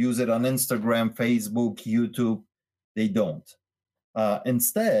 They could use it on Instagram, Facebook, YouTube. They don't.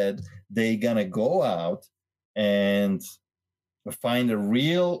 Instead, they're going to go out and find a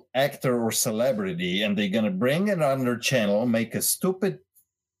real actor or celebrity, and they're going to bring it on their channel, make a stupid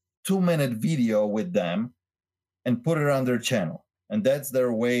 2-minute video with them and put it on their channel. And that's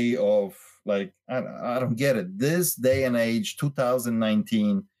their way of, like, I don't get it. This day and age,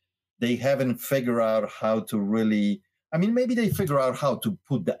 2019, they haven't figured out how to really, I mean, maybe they figure out how to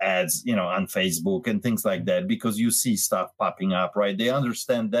put the ads, on Facebook and things like that, because you see stuff popping up, right? They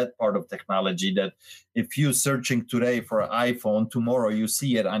understand that part of technology, that if you're searching today for an iPhone, tomorrow you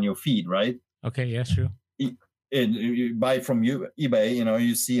see it on your feed, right? Okay, yeah, true. You buy from eBay,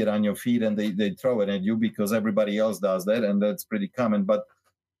 you see it on your feed, and they throw it at you because everybody else does that, and that's pretty common. But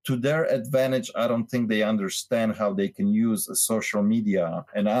to their advantage, I don't think they understand how they can use social media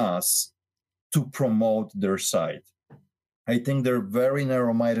and us to promote their site. I think they're very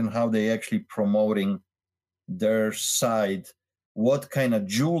narrow-minded in how they actually promoting their site. What kind of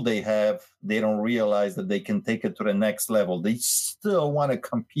jewel they have, they don't realize that they can take it to the next level. They still want to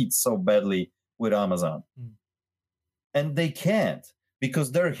compete so badly with Amazon. And they can't,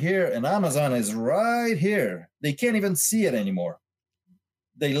 because they're here and Amazon is right here. They can't even see it anymore.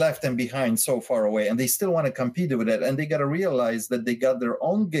 They left them behind so far away, and they still want to compete with it. And they got to realize that they got their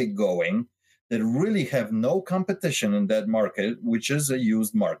own gig going that really have no competition in that market, which is a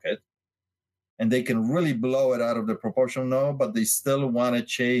used market. And they can really blow it out of the proportion now, but they still want to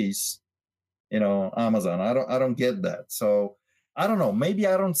chase, Amazon. I don't get that. So I don't know. Maybe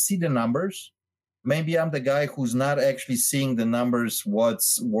I don't see the numbers. Maybe I'm the guy who's not actually seeing the numbers,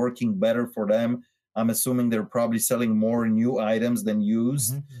 what's working better for them. I'm assuming they're probably selling more new items than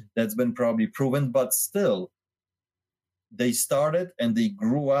used. That's been probably proven, but still, they started and they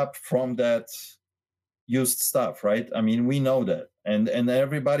grew up from that used stuff, right? I mean, we know that. And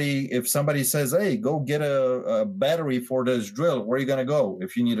everybody, if somebody says, hey, go get a battery for this drill, where are you going to go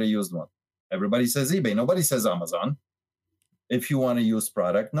if you need a used one? Everybody says eBay. Nobody says Amazon. If you want a used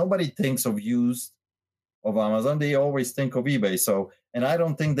product, nobody thinks of used of Amazon. They always think of eBay. So, and I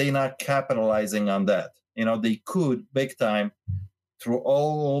don't think they're not capitalizing on that. They could big time through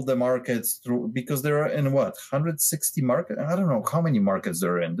all the markets, because they're in 160 markets. I don't know how many markets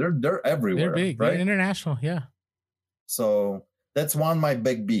they're in. They're everywhere. They're big, right? They're international, yeah. So that's my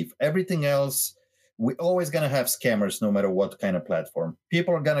big beef. Everything else, we're always gonna have scammers, no matter what kind of platform.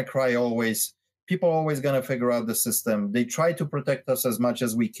 People are gonna cry always. People are always gonna figure out the system. They try to protect us as much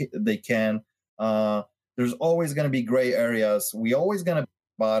as they can. There's always gonna be gray areas. We always gonna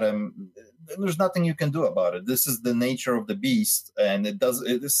bottom. There's nothing you can do about it. This is the nature of the beast, and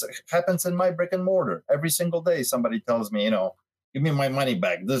this happens in my brick and mortar every single day. Somebody tells me, give me my money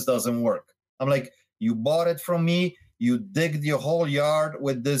back. This doesn't work. I'm like, you bought it from me. You digged your whole yard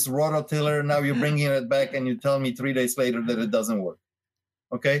with this rototiller. Now you're bringing it back, and you tell me 3 days later that it doesn't work.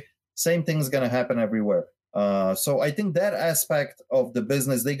 Okay, same thing is going to happen everywhere. So I think that aspect of the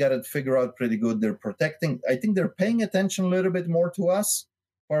business, they got to figure out pretty good. They're protecting. I think they're paying attention a little bit more to us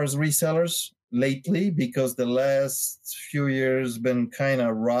as far as resellers lately, because the last few years been kind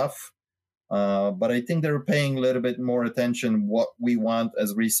of rough. But I think they're paying a little bit more attention what we want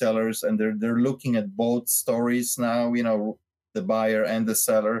as resellers, and they're looking at both stories now, the buyer and the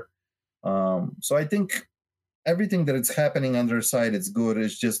seller. So I think everything that is happening on their side, it's good.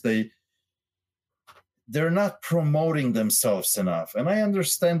 It's just they're not promoting themselves enough. And I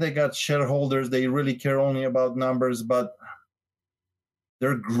understand they got shareholders, they really care only about numbers, but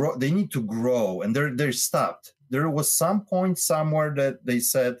they need to grow, and they're stopped. There was some point somewhere that they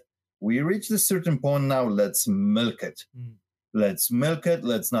said, we reached a certain point now, let's milk it. Let's milk it.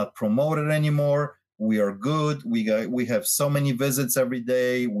 Let's not promote it anymore. We are good. We have so many visits every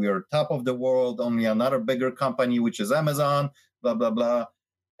day. We are top of the world. Only another bigger company, which is Amazon, blah, blah, blah.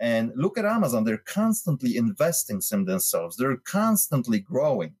 And look at Amazon. They're constantly investing in themselves. They're constantly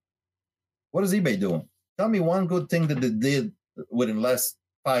growing. What is eBay doing? Tell me one good thing that they did within the last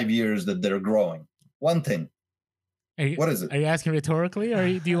 5 years that they're growing. One thing. What is it? Are you asking rhetorically,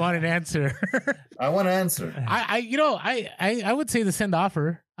 or do you want an answer? I want to answer. I would say the send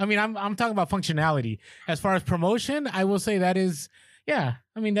offer. I mean, I'm talking about functionality. As far as promotion, I will say that is, yeah.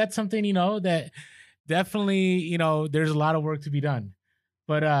 I mean, that's something, that definitely, there's a lot of work to be done.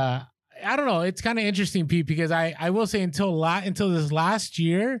 But I don't know. It's kind of interesting, Pete, because I will say until this last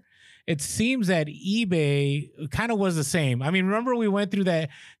year, it seems that eBay kind of was the same. I mean, remember we went through that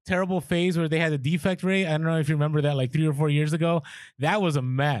terrible phase where they had a defect rate? I don't know if you remember that, like 3 or 4 years ago. That was a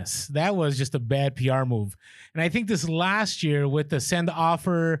mess. That was just a bad PR move. And I think this last year with the send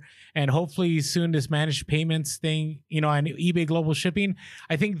offer and hopefully soon this managed payments thing, and eBay Global Shipping,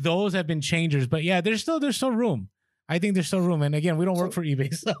 I think those have been changers. But yeah, there's still room. I think there's still room. And again, we don't work for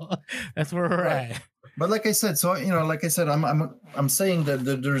eBay, so that's where we're at. But like I said, I'm saying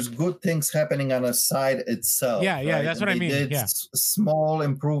that there's good things happening on a side itself. Yeah, right? That's what I mean. They did small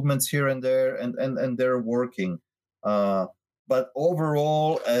improvements here and there, and they're working. But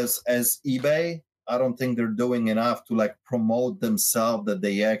overall, as eBay, I don't think they're doing enough to promote themselves that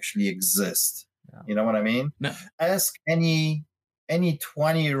they actually exist. Yeah. You know what I mean? No. Ask any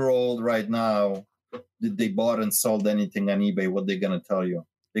 20-year-old right now, did they bought and sold anything on eBay? What they're gonna tell you?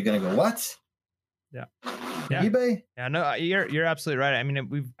 They're gonna go, what? Yeah. eBay? Yeah, no, you're absolutely right. I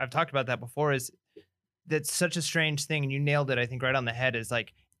mean, I've talked about that before. That's such a strange thing, and you nailed it, I think, right on the head. Is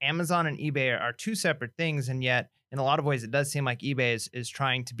like Amazon and eBay are two separate things, and yet in a lot of ways it does seem like eBay is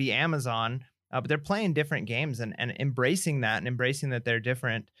trying to be Amazon, but they're playing different games and embracing that they're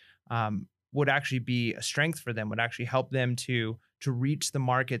different. would actually be a strength for them, would actually help them to reach the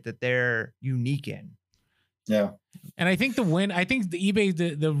market that they're unique in. Yeah. And I think the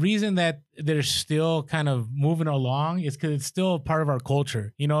eBay, the reason that they're still kind of moving along is because it's still part of our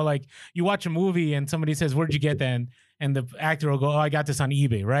culture. You know, like you watch a movie and somebody says, "Where'd you get that?" And the actor will go, "Oh, I got this on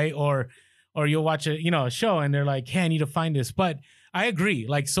eBay," right? Or you'll watch a show and they're like, "Hey, I need to find this." But I agree.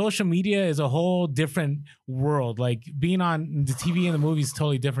 Like social media is a whole different world. Like being on the TV and the movies is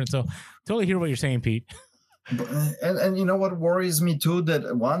totally different. So totally hear what you're saying, Pete. And you know what worries me too,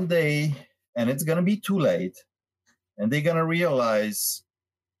 that one day, and it's going to be too late, and they're going to realize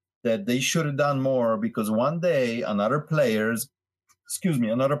that they should have done more, because one day another player is going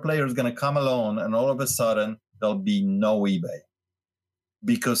to come along, and all of a sudden there'll be no eBay,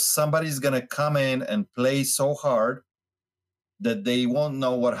 because somebody's going to come in and play so hard that they won't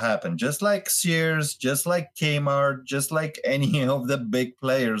know what happened. Just like Sears, just like Kmart, just like any of the big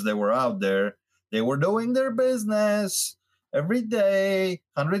players that were out there, they were doing their business every day.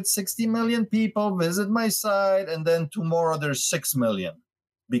 160 million people visit my site, and then tomorrow there's 6 million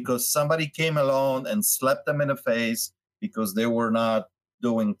because somebody came along and slapped them in the face because they were not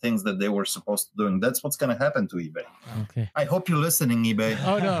doing things that they were supposed to do. And that's what's going to happen to eBay. Okay. I hope you're listening, eBay.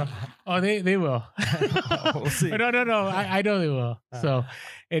 Oh, no. Oh, they will. We'll see. No. I know they will. So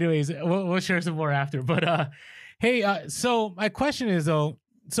anyways, we'll share some more after. But hey, so my question is, though,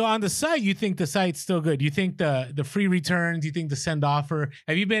 so on the site, you think the site's still good? You think the free returns, you think the send offer?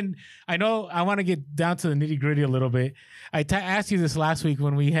 Have you been, I know I want to get down to the nitty gritty a little bit. I asked you this last week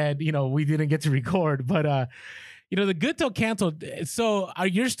when we had, we didn't get to record, but the good till canceled. So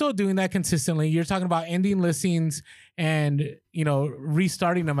you're still doing that consistently. You're talking about ending listings and,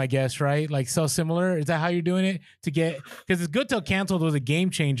 restarting them, I guess, right? Like so similar. Is that how you're doing it to get, because it's good till canceled was a game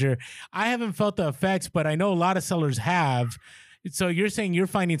changer. I haven't felt the effects, but I know a lot of sellers have. So you're saying you're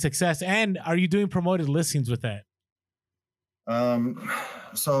finding success, and are you doing promoted listings with that?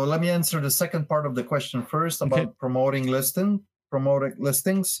 So let me answer the second part of the question first about promoting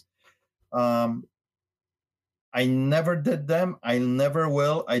listings. I never did them. I never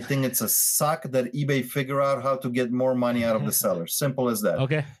will. I think it's a suck that eBay figure out how to get more money out of the seller. Simple as that.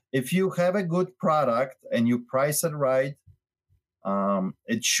 Okay. If you have a good product and you price it right,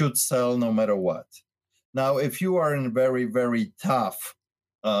 it should sell no matter what. Now, if you are in a very, very tough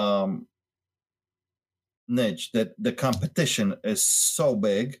niche that the competition is so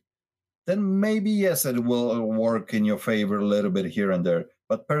big, then maybe, yes, it will work in your favor a little bit here and there.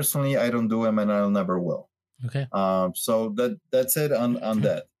 But personally, I don't do them, and I never will. Okay. So that's it on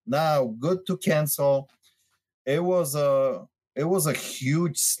that. Now, good to cancel. It was a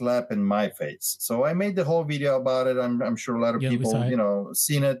huge slap in my face. So I made the whole video about it. I'm sure a lot of people,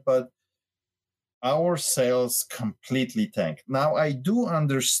 seen it, but our sales completely tanked. Now, I do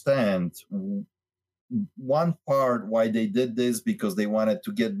understand one part why they did this, because they wanted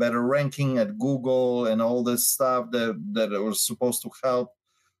to get better ranking at Google and all this stuff that was supposed to help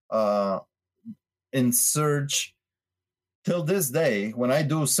in search. Till this day, when I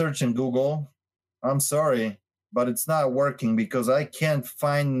do search in Google, I'm sorry, but it's not working because I can't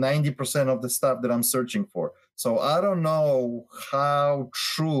find 90% of the stuff that I'm searching for. So I don't know how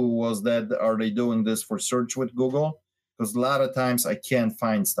true was that. Are they doing this for search with Google? Because a lot of times I can't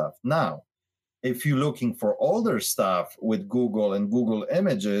find stuff. Now, if you're looking for older stuff with Google and Google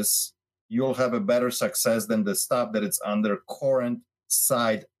Images, you'll have a better success than the stuff that it's under current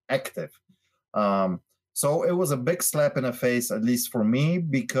site active. So it was a big slap in the face, at least for me,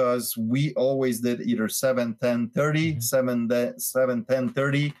 because we always did either 7, 10, 30, 7, 10,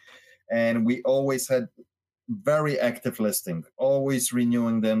 30, and we always had very active listing, always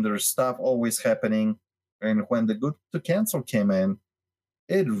renewing them. There's stuff always happening. And when the good to cancel came in,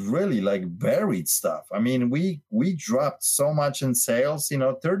 it really buried stuff. I mean, we dropped so much in sales,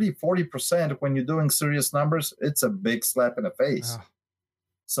 30, 40% when you're doing serious numbers. It's a big slap in the face. Oh.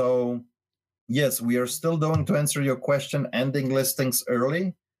 So yes, we are still doing, to answer your question, ending listings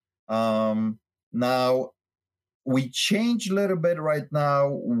early. Now, we change a little bit right now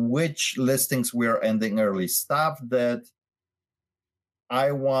which listings we are ending early. Stuff that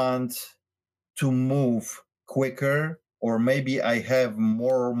I want to move quicker, or maybe I have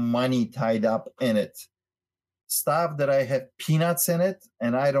more money tied up in it. Stuff that I have peanuts in it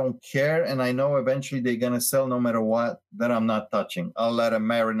and I don't care, and I know eventually they're going to sell no matter what, that I'm not touching. I'll let them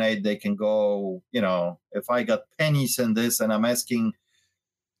marinate. They can go, if I got pennies in this and I'm asking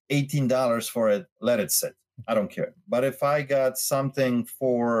 $18 for it, let it sit. I don't care. But if I got something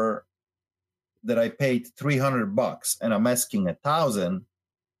that I paid $300 and I'm asking $1,000,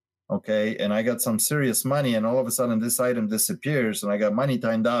 okay, and I got some serious money, and all of a sudden this item disappears, and I got money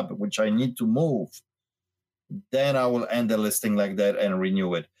tied up, which I need to move, then I will end the listing like that and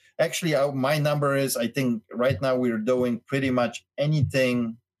renew it. Actually, my number is, I think right now we're doing pretty much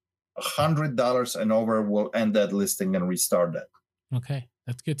anything $100 and over, we'll end that listing and restart that. Okay,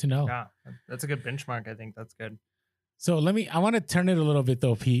 that's good to know. Yeah, that's a good benchmark. I think that's good. So I want to turn it a little bit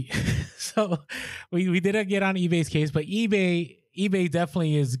though, Pete. So we didn't get on eBay's case, but eBay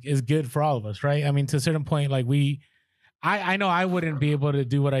definitely is good for all of us, right? I mean, to a certain point, like I know I wouldn't be able to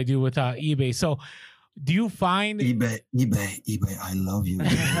do what I do without eBay. So do you find eBay, I love you.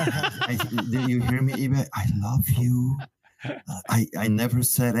 Do you hear me, eBay? I love you. I never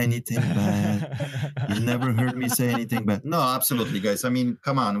said anything bad. You never heard me say anything bad. No, absolutely, guys. I mean,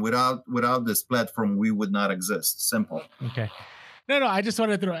 come on. Without this platform, we would not exist. Simple. Okay. No, I just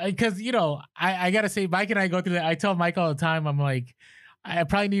wanted to throw, because, I got to say, Mike and I go through that. I tell Mike all the time, I'm like, I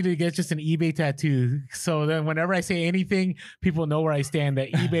probably need to get just an eBay tattoo. So then whenever I say anything, people know where I stand,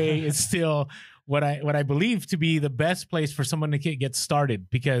 that eBay is still what I believe to be the best place for someone to get started,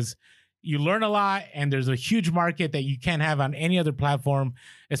 because you learn a lot and there's a huge market that you can't have on any other platform,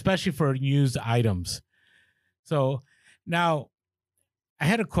 especially for used items. So now I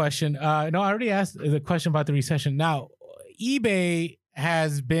had a question. No, I already asked the question about the recession. Now, eBay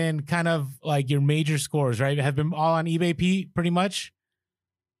has been kind of like your major scores, right? Have been all on eBay, Pete, pretty much?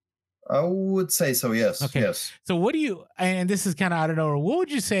 I would say so, yes. Okay. Yes. So what do you, and this is kind of out of nowhere, what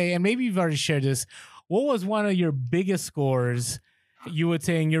would you say, and maybe you've already shared this, what was one of your biggest scores you would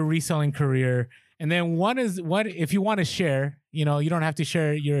say in your reselling career? And then what if you want to share, you don't have to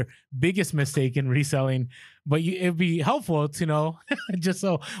share your biggest mistake in reselling, but it'd be helpful to know just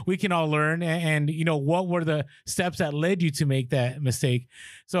so we can all learn, and what were the steps that led you to make that mistake.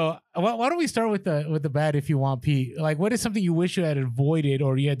 So why don't we start with the bad, if you want, Pete? Like, what is something you wish you had avoided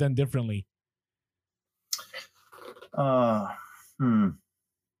or you had done differently? I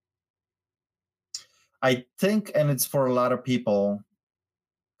think, and it's for a lot of people,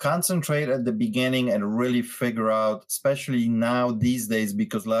 concentrate at the beginning and really figure out, especially now these days,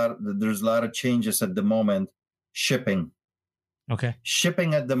 because there's a lot of changes at the moment, shipping. Okay.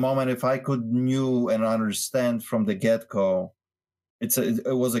 Shipping at the moment, if I knew and understand from the get-go,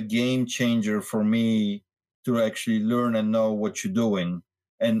 it was a game changer for me to actually learn and know what you're doing.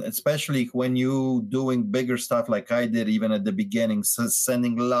 And especially when you doing bigger stuff like I did, even at the beginning,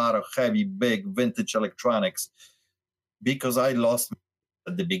 sending a lot of heavy, big vintage electronics, because I lost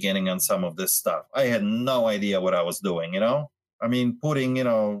at the beginning on some of this stuff. I had no idea what I was doing, I mean, putting,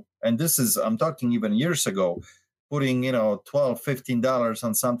 and this is, I'm talking even years ago, putting, $12, $15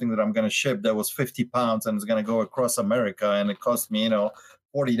 on something that I'm going to ship that was 50 pounds and it's going to go across America, and it cost me,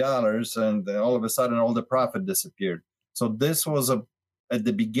 $40, and all of a sudden all the profit disappeared. So this was at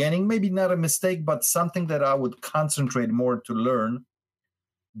the beginning, maybe not a mistake, but something that I would concentrate more to learn,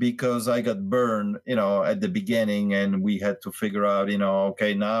 because I got burned, at the beginning, and we had to figure out,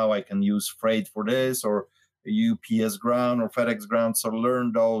 okay, now I can use freight for this, or UPS ground or FedEx ground. So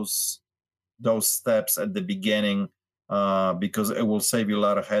learn those steps at the beginning, because it will save you a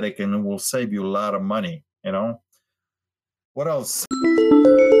lot of headache and it will save you a lot of money, What else?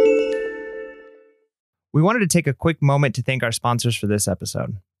 We wanted to take a quick moment to thank our sponsors for this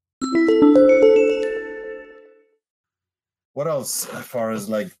episode. What else as far as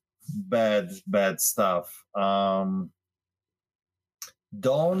like bad stuff? Don't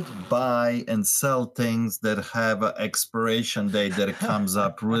buy and sell things that have an expiration date that comes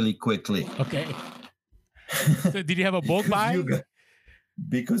up really quickly. Okay. So did you have a bulk buy?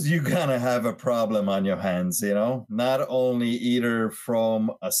 Because you're gonna have a problem on your hands, not only either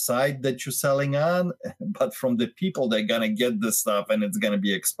from a site that you're selling on, but from the people that are gonna get this stuff and it's gonna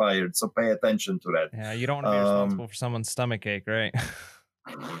be expired. So pay attention to that. Yeah, you don't want to be responsible for someone's stomach ache, right?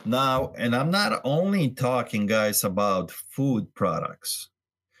 Now, and I'm not only talking, guys, about food products.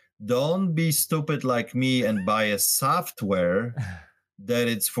 Don't be stupid like me and buy a software that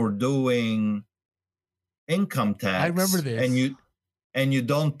it's for doing income tax. I remember this. And you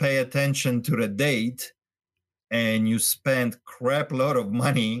don't pay attention to the date, and you spend crap load of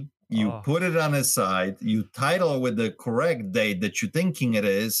money. You put it on a site, you title with the correct date that you're thinking it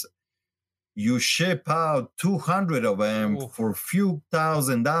is. You ship out 200 of them for a few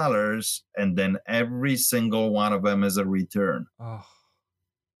 $1,000s, and then every single one of them is a return.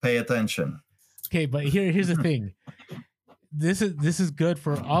 Pay attention. Okay, but here's the thing. this is good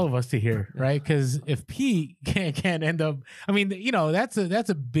for all of us to hear, right? Because if Pete can't end up, I mean, you know, that's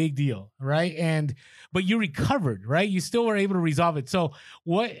a big deal, right? But you recovered, right? You still were able to resolve it. So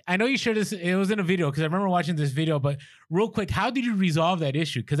what? I know you shared this. It was in a video because I remember watching this video. But real quick, how did you resolve that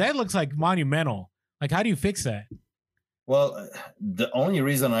issue? Because that looks like monumental. Like, how do you fix that? Well, the only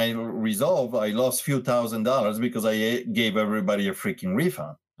reason I lost few $1,000s because I gave everybody a freaking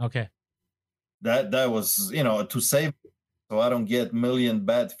refund. Okay. That was, you know, to save, so I don't get million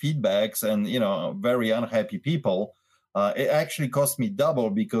bad feedbacks and, you know, very unhappy people. It actually cost me double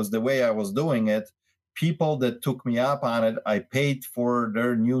because the way I was doing it, people that took me up on it, I paid for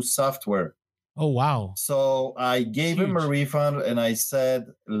their new software. Oh, wow. So I gave him a refund and I said,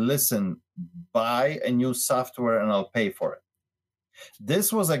 listen, buy a new software and I'll pay for it.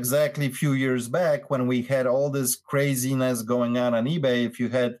 This was exactly a few years back when we had all this craziness going on eBay. If you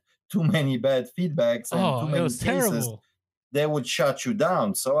had too many bad feedbacks and too many cases, terrible. They would shut you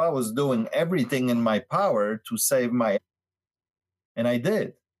down. So I was doing everything in my power to save my, and I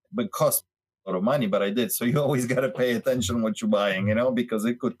did. But it cost a lot of money, but I did. So you always got to pay attention what you're buying, you know, because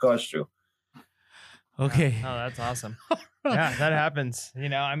it could cost you. Okay. Oh, that's awesome. Yeah, that happens. You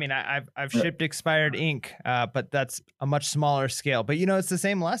know, I mean, I've shipped expired ink, but that's a much smaller scale. But you know, it's the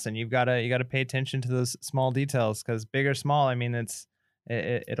same lesson. You gotta pay attention to those small details because big or small, I mean,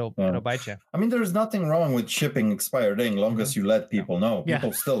 it'll bite you. I mean, there's nothing wrong with shipping expired ink, long as you let people know.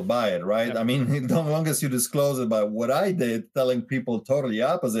 People still buy it, right? I mean, as long as you disclose it. But what I did, telling people totally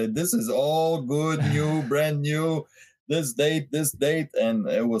opposite. This is all good, new, brand new. This date, and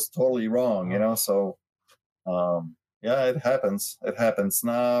it was totally wrong. You know, so. Yeah, it happens. It happens.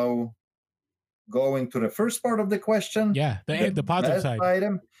 Now, going to the first part of the question. Yeah, the positive side.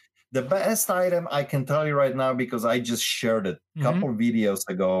 The best item I can tell you right now because I just shared it a couple videos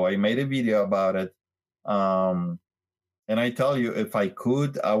ago. I made a video about it. And I tell you, if I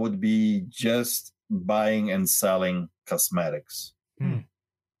could, I would be just buying and selling cosmetics.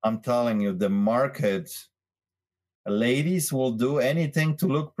 I'm telling you, the market, ladies will do anything to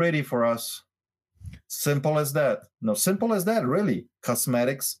look pretty for us. Simple as that. No, simple as that, really.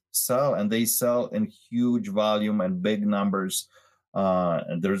 Cosmetics sell, and they sell in huge volume and big numbers.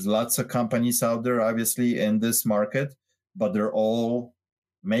 And there's lots of companies out there, obviously, in this market, but they're all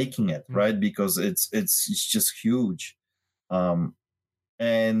making it, right? Because it's just huge. And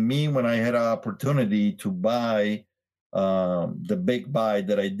me, when I had an opportunity to buy the big buy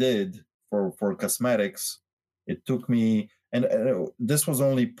that I did for cosmetics, it took me. And this was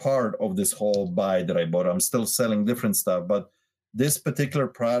only part of this whole buy that I bought. I'm still selling different stuff, but this particular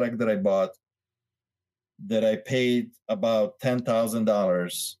product that I bought, that I paid about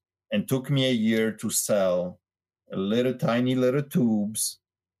 $10,000 and took me a year to sell, tiny little tubes,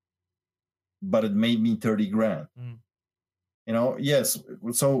 but it made me 30 grand. You know, yes.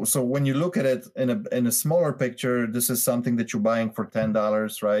 So when you look at it in a smaller picture, this is something that you're buying for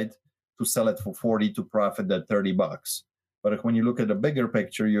 $10, right? To sell it for 40 to profit that $30. But when you look at the bigger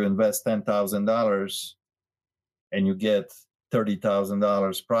picture, you invest $10,000 and you get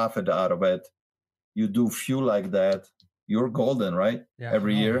 $30,000 profit out of it. You do few like that, you're golden, right? Yeah.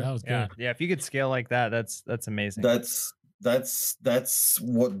 Every year. That was good. Yeah. If you could scale like that, that's amazing. That's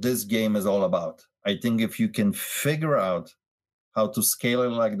what this game is all about. I think if you can figure out how to scale it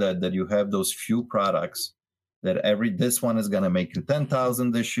like that you have those few products that this one is going to make you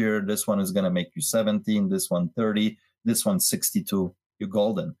 10,000 this year, this one is going to make you 17, this one 30, this one 62, you're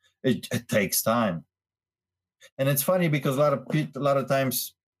golden. It takes time. And it's funny because a lot of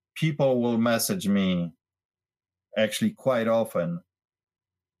times people will message me, actually quite often,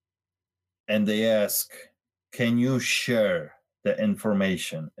 and they ask, can you share the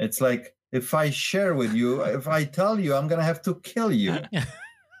information? It's like, if I share with you, if I tell you, I'm going to have to kill you.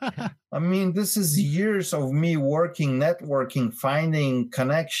 I mean, this is years of me working, networking, finding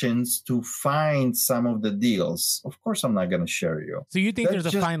connections to find some of the deals. Of course, I'm not going to share you. So you think there's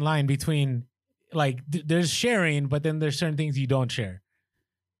a fine line between, like, there's sharing, but then there's certain things you don't share?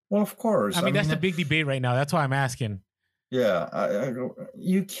 Well, of course. I mean, that's the big debate right now. That's why I'm asking. Yeah,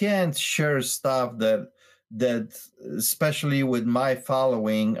 you can't share stuff that, especially with my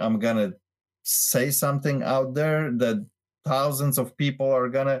following, I'm going to say something out there that thousands of people are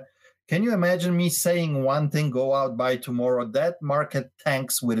gonna. Can you imagine me saying one thing, go out, buy tomorrow? That market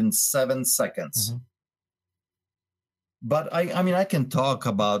tanks within 7 seconds. But I mean, I can talk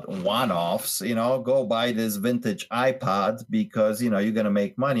about one-offs, you know, go buy this vintage iPod because, you know, you're going to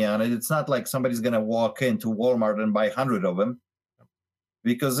make money on it. It's not like somebody's going to walk into Walmart and buy 100 of them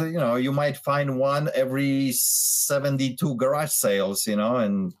because, you know, you might find one every 72 garage sales, you know,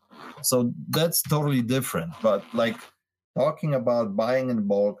 and so that's totally different. But like talking about buying in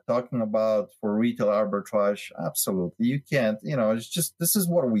bulk, talking about for retail arbitrage, absolutely. You can't, it's just, this is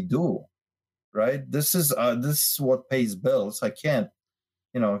what we do, right? This is what pays bills. I can't,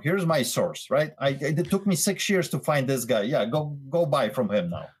 here's my source, right? It took me 6 years to find this guy. Yeah, go buy from him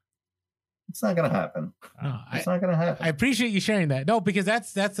now. It's not going to happen. No, it's not going to happen. I appreciate you sharing that. No, because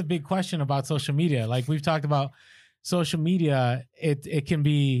that's a big question about social media. Like we've talked about social media, it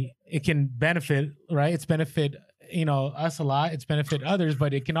can benefit, right? It's benefit, us a lot. It's benefit others,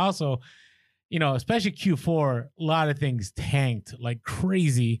 but it can also, especially Q4, a lot of things tanked like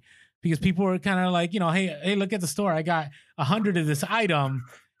crazy because people were kind of like, hey, look at the store. I got 100 of this item,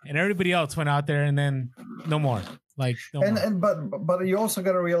 and everybody else went out there and then no more. Like, but you also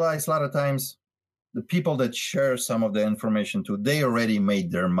got to realize a lot of times the people that share some of the information too, they already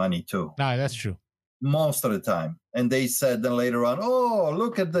made their money too. No, that's true. Most of the time. And they said then later on, oh,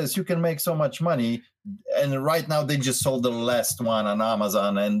 look at this, you can make so much money. And right now they just sold the last one on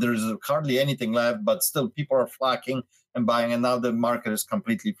Amazon and there's hardly anything left, but still people are flocking and buying. And now the market is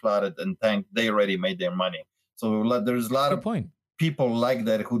completely flooded and tanked. They already made their money. So there's a lot of people like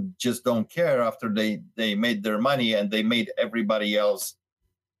that who just don't care after they made their money and they made everybody else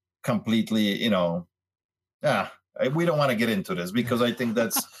completely, we don't want to get into this because I think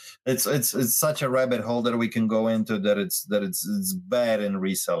that's it's such a rabbit hole that we can go into that it's bad in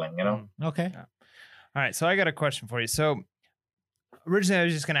reselling, Okay. Yeah. All right, so I got a question for you. So originally I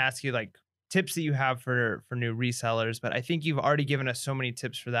was just going to ask you like tips that you have for new resellers, but I think you've already given us so many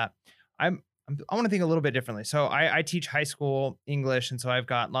tips for that. I want to think a little bit differently. So I teach high school English, and so I've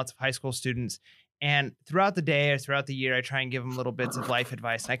got lots of high school students. And throughout the day or throughout the year, I try and give them little bits of life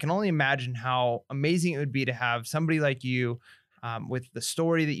advice. And I can only imagine how amazing it would be to have somebody like you with the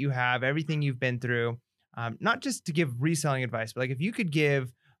story that you have, everything you've been through, not just to give reselling advice, but like if you could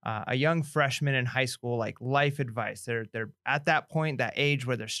give a young freshman in high school like life advice, they're at that point, that age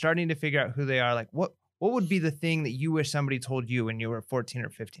where they're starting to figure out who they are. Like what would be the thing that you wish somebody told you when you were 14 or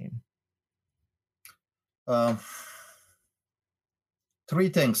 15? 3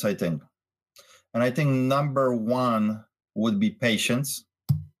 things, I think. And I think number 1 would be patience.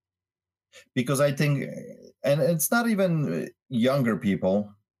 Because I think, and it's not even younger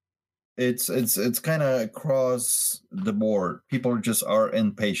people, it's kind of across the board. People just are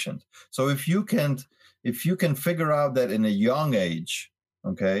impatient. So if you can figure out that in a young age,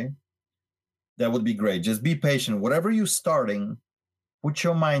 okay, that would be great. Just be patient. Whatever you're starting, put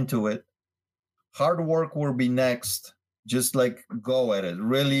your mind to it. Hard work will be next. Just like go at it.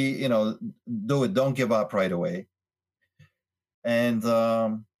 Really, do it. Don't give up right away. And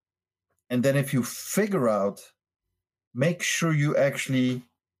then if you figure out, make sure you actually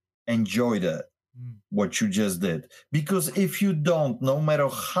enjoy that, what you just did. Because if you don't, no matter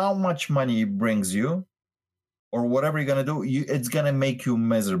how much money it brings you or whatever you're going to do, it's going to make you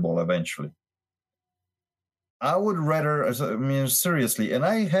miserable eventually. I would rather, seriously, and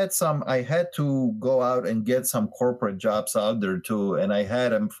I had to go out and get some corporate jobs out there too, and I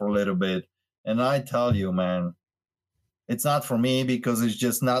had them for a little bit. And I tell you, man, it's not for me because it's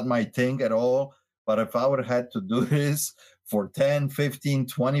just not my thing at all. But if I would have had to do this for 10, 15,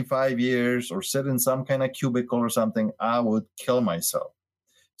 25 years or sit in some kind of cubicle or something, I would kill myself.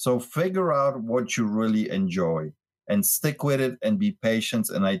 So figure out what you really enjoy and stick with it and be patient.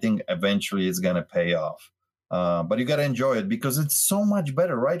 And I think eventually it's going to pay off. But you got to enjoy it because it's so much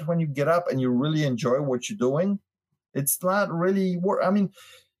better, right? When you get up and you really enjoy what you're doing, it's not really work.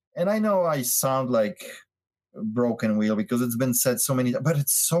 And I know I sound like a broken wheel because it's been said so many times, but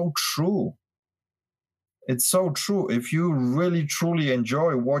it's so true. It's so true. If you really, truly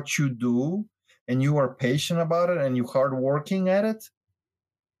enjoy what you do and you are patient about it and you're hardworking at it,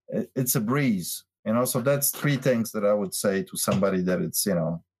 it's a breeze. So that's 3 things that I would say to somebody that it's,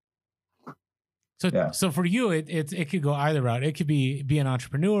 So for you, it could go either route. It could be an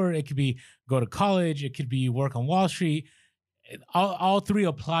entrepreneur. It could be go to college. It could be work on Wall Street. All 3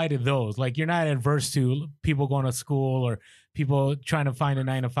 apply to those. Like you're not adverse to people going to school or people trying to find a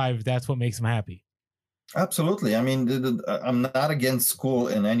 9-to-5 if that's what makes them happy. Absolutely. I'm not against school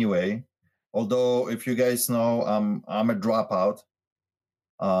in any way. Although, if you guys know, I'm a dropout.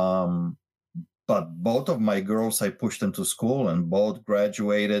 But both of my girls, I pushed them to school and both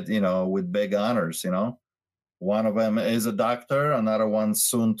graduated, with big honors, One of them is a doctor, another one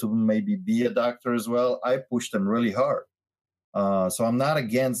soon to maybe be a doctor as well. I pushed them really hard. So I'm not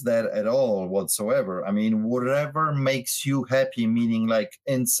against that at all whatsoever. Whatever makes you happy, meaning like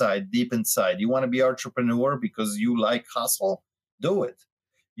inside, deep inside. You want to be entrepreneur because you like hustle? Do it.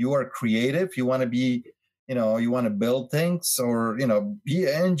 You are creative. You want to be you want to build things or, be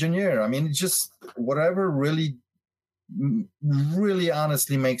an engineer. Just whatever really really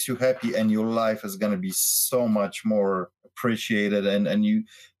honestly makes you happy, and your life is going to be so much more appreciated, and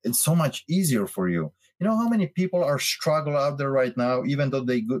it's so much easier for you. You know how many people are struggle out there right now, even though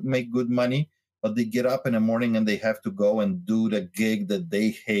they make good money, but they get up in the morning and they have to go and do the gig that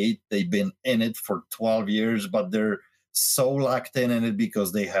they hate. They've been in it for 12 years, but they're so locked in it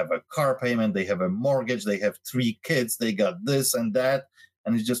because they have a car payment, they have a mortgage, they have 3 kids, they got this and that,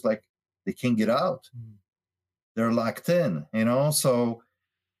 and it's just like they can't get out. They're locked in, you know. So,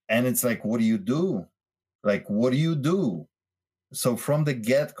 and it's like, what do you do? Like, what do you do? So from the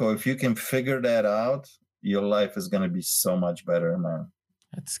get-go, if you can figure that out, your life is going to be so much better, man.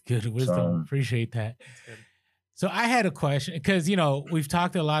 That's good wisdom. Appreciate that. So I had a question because, you know, we've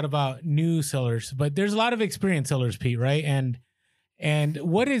talked a lot about new sellers, but there's a lot of experienced sellers, Pete, right? And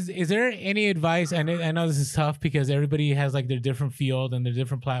what is there any advice? And I know this is tough because everybody has like their different field and their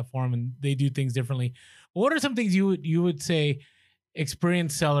different platform and they do things differently. What are some things you would say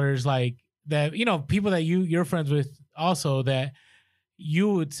experienced sellers like that, you know, people that you're friends with also that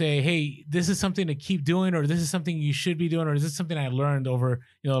you would say, hey, this is something to keep doing, or this is something you should be doing, or is this something I learned over,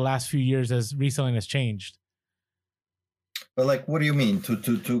 you know, the last few years as reselling has changed? But like, what do you mean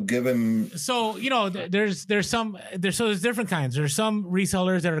to give him? So, you know, there's different kinds. There's some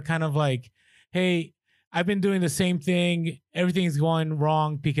resellers that are kind of like, hey, I've been doing the same thing. Everything's going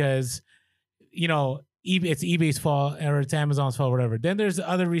wrong because, you know, it's eBay's fault or it's Amazon's fault, whatever. Then there's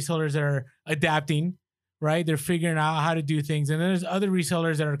other resellers that are adapting, right? They're figuring out how to do things. And then there's other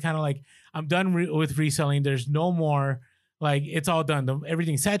resellers that are kind of like, I'm done with reselling. There's no more, like, it's all done.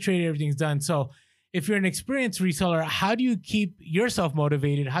 Everything's saturated. Everything's done. So if you're an experienced reseller, how do you keep yourself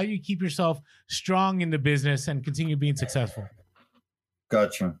motivated? How do you keep yourself strong in the business and continue being successful?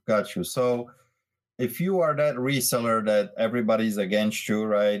 Got you. So if you are that reseller that everybody's against you,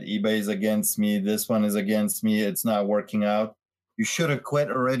 right? eBay's against me. This one is against me. It's not working out. You should have quit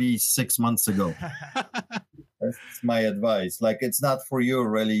already 6 months ago. That's my advice. Like, it's not for you,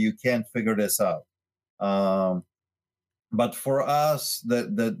 really. You can't figure this out. But for us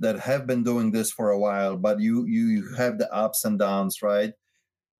that have been doing this for a while, but you have the ups and downs, right?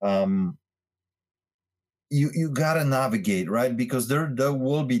 You gotta navigate, right? Because there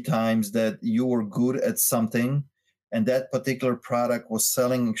will be times that you were good at something, and that particular product was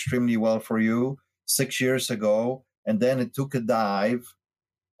selling extremely well for you 6 years ago, and then it took a dive,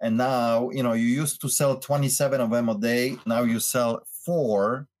 and now you used to sell 27 of them a day. Now you sell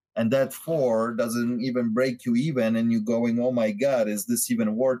 4. And that 4 doesn't even break you even, and you're going, oh my God, is this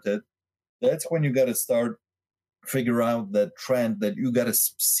even worth it? That's when you got to start figure out that trend that you got to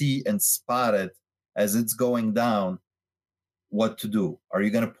see and spot it as it's going down, what to do. Are you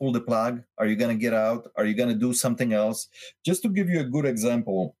going to pull the plug? Are you going to get out? Are you going to do something else? Just to give you a good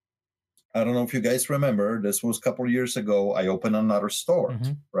example, I don't know if you guys remember, this was a couple of years ago, I opened another store,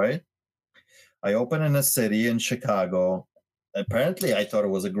 right? I opened in a city in Chicago. Apparently, I thought it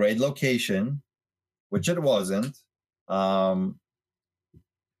was a great location, which it wasn't.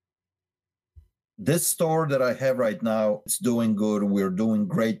 This store that I have right now, it's doing good. We're doing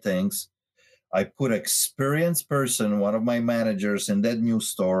great things. I put experienced person, one of my managers in that new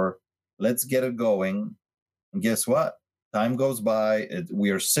store. Let's get it going. And guess what? Time goes by.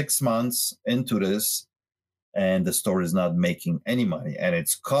 We are 6 months into this, and the store is not making any money, and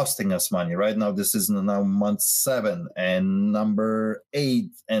it's costing us money. Right now, this is now month 7 and number 8,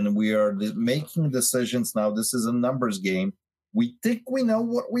 and we are making decisions now. This is a numbers game. We think we know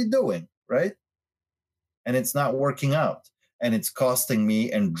what we're doing, right? And it's not working out, and it's costing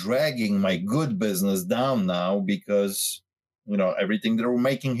me and dragging my good business down now because, everything that we're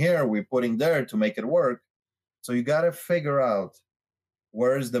making here, we're putting there to make it work. So you got to figure out,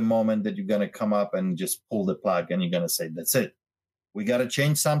 where is the moment that you're going to come up and just pull the plug and you're going to say, that's it. We got to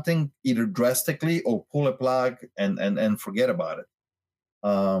change something either drastically or pull a plug and forget about it.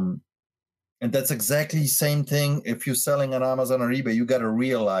 And that's exactly the same thing. If you're selling on Amazon or eBay, you got to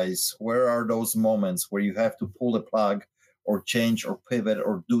realize where are those moments where you have to pull the plug or change or pivot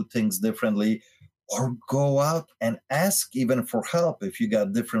or do things differently, or go out and ask even for help. If you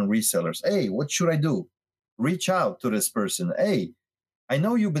got different resellers, hey, what should I do? Reach out to this person. Hey, I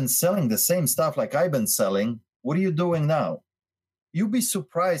know you've been selling the same stuff like I've been selling. What are you doing now? You'd be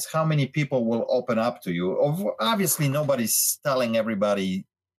surprised how many people will open up to you. Obviously, nobody's telling everybody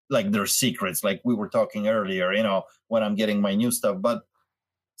like their secrets, like we were talking earlier, when I'm getting my new stuff. But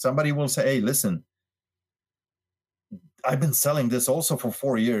somebody will say, hey, listen, I've been selling this also for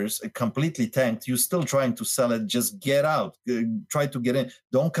 4 years. It completely tanked. You're still trying to sell it. Just get out. Try to get in.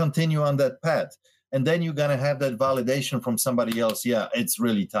 Don't continue on that path. And then you're going to have that validation from somebody else. Yeah, it's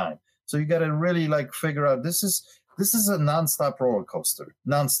really time. So you got to really figure out, this is this is a nonstop roller coaster,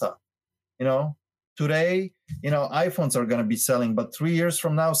 nonstop. You know, today, iPhones are going to be selling, but 3 years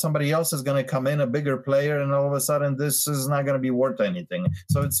from now, somebody else is going to come in, a bigger player, and all of a sudden, this is not going to be worth anything.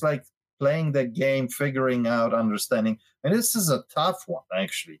 So it's like playing the game, figuring out, understanding. And this is a tough one,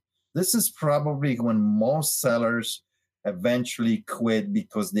 actually. This is probably when most sellers eventually quit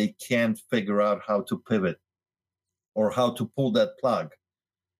because they can't figure out how to pivot or how to pull that plug,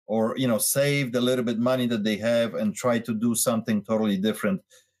 or save the little bit money that they have and try to do something totally different.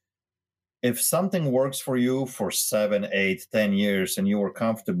 If something works for you for 7, 8, 10 years and you were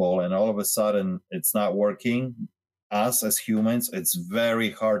comfortable and all of a sudden it's not working, us as humans, it's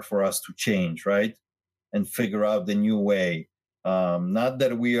very hard for us to change, right? And figure out the new way. Not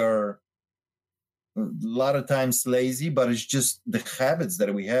that we are a lot of times lazy, but it's just the habits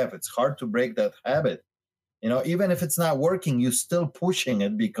that we have. It's hard to break that habit. Even if it's not working, you're still pushing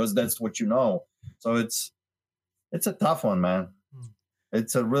it because that's what you know. So it's a tough one, man.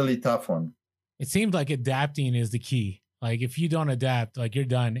 It's a really tough one. It seems like adapting is the key. Like if you don't adapt, like you're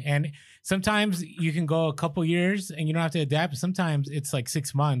done. And sometimes you can go a couple years and you don't have to adapt. Sometimes it's like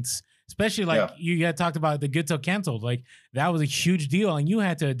 6 months, especially like you had talked about the Good Till Canceled. Like that was a huge deal and you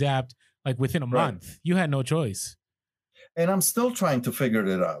had to adapt like within a month. You had no choice. And I'm still trying to figure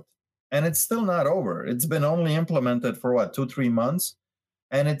it out. And it's still not over. It's been only implemented for 2-3 months.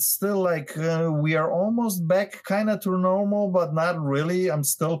 And it's still like we are almost back kind of to normal, but not really. I'm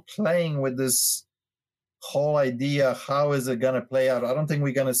still playing with this whole idea. How is it going to play out? I don't think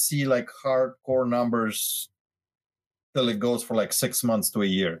we're going to see like hardcore numbers till it goes for like 6 months to a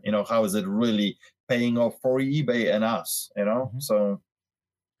year. How is it really paying off for eBay and us? So,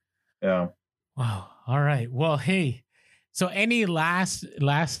 yeah. Wow. All right. Well, hey, so any last,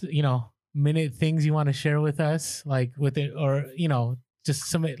 minute things you want to share with us, like with it, or,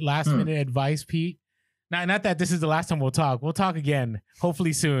 just some last minute advice, Pete? Not that this is the last time we'll talk. We'll talk again,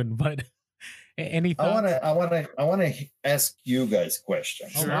 hopefully soon. But any thoughts? I want to ask you guys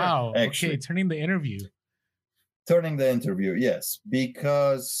questions. Oh, wow. Actually, okay, turning the interview, yes.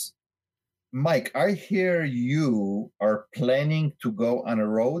 Because Mike, I hear you are planning to go on a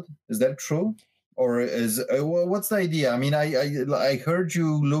road. Is that true? Or what's the idea? I mean, I heard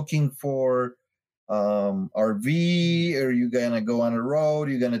you looking for RV. Are you gonna go on a road?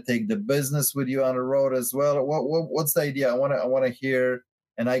 You're gonna take the business with you on a road as well? What's the idea? I want to hear,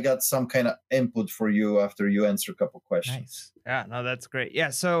 and I got some kind of input for you after you answer a couple questions. Nice. Yeah, no, that's great. Yeah,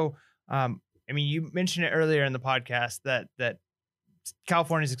 so you mentioned it earlier in the podcast that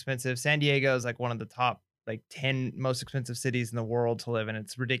California's expensive. San Diego is like one of the top 10 most expensive cities in the world to live in.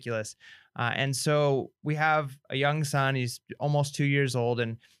 It's ridiculous. And so we have a young son. He's almost 2 years old,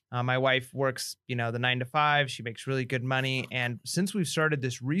 and my wife works, the 9 to 5. She makes really good money. And since we've started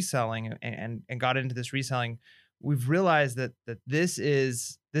this reselling and got into this reselling, we've realized that this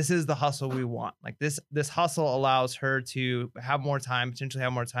is the hustle we want. Like this hustle allows her to have more time, potentially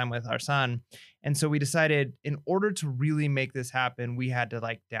have more time with our son. And so we decided, in order to really make this happen, we had to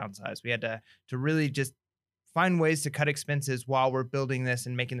downsize. We had to really just find ways to cut expenses while we're building this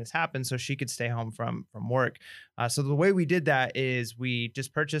and making this happen so she could stay home from work. So the way we did that is we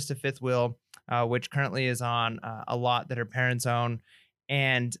just purchased a fifth wheel, which currently is on a lot that her parents own.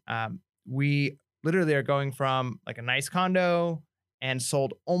 And we literally are going from a nice condo and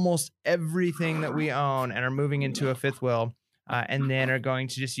sold almost everything that we own and are moving into a fifth wheel, and then are going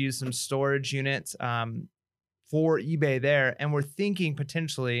to just use some storage units for eBay there. And we're thinking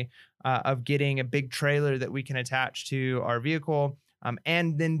potentially of getting a big trailer that we can attach to our vehicle,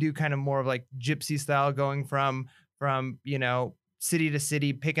 and then do kind of more of gypsy style, going from city to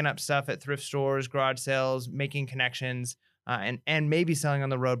city, picking up stuff at thrift stores, garage sales, making connections, and maybe selling on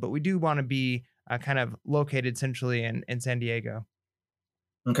the road. But we do want to be kind of located centrally in San Diego.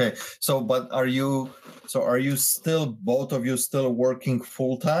 Okay. So, but are you still, both of you still working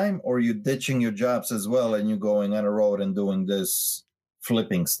full time, or are you ditching your jobs as well and you going on a road and doing this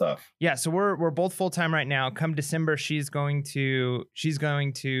flipping stuff? Yeah. So we're both full time right now. Come December, she's going to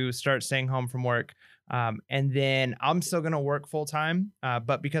start staying home from work. And then I'm still going to work full time.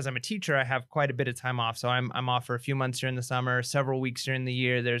 But because I'm a teacher, I have quite a bit of time off. So I'm off for a few months during the summer, several weeks during the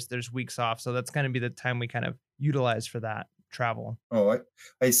year. There's weeks off. So that's going to be the time we kind of utilize for that travel. Oh,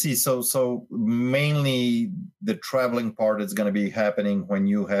 I see. So mainly the traveling part is going to be happening when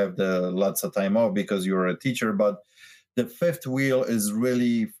you have the lots of time off because you're a teacher. But the fifth wheel is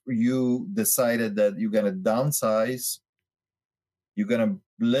really, you decided that you're going to downsize. You're going to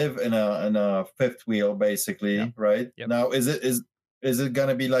live in a fifth wheel, basically, right? Yep. Now, is it going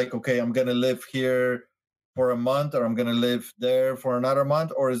to be okay, I'm going to live here for a month, or I'm going to live there for another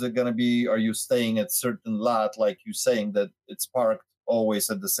month, or is it going to be, are you staying at certain lot, like you saying that it's parked always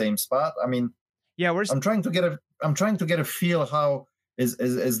at the same spot? I mean, Yeah, I'm trying to get a feel, how is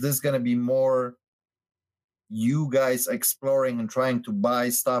this going to be more you guys exploring and trying to buy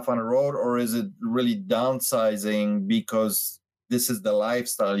stuff on the road, or is it really downsizing because this is the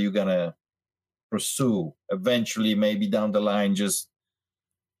lifestyle you're going to pursue eventually, maybe down the line? Just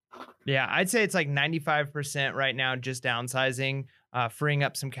Yeah, I'd say it's like 95% right now, just downsizing, freeing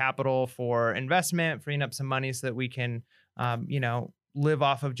up some capital for investment, freeing up some money so that we can, live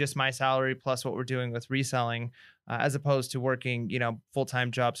off of just my salary plus what we're doing with reselling, as opposed to working,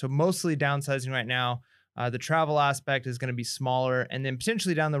 full-time job. So mostly downsizing right now. The travel aspect is going to be smaller, and then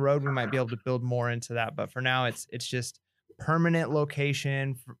potentially down the road we might be able to build more into that. But for now, it's just permanent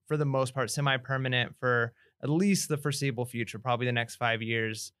location for the most part, semi-permanent for at least the foreseeable future, probably the next 5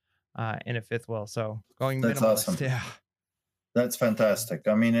 years. In a fifth wheel. So going That's minimalist. awesome. Yeah. That's fantastic.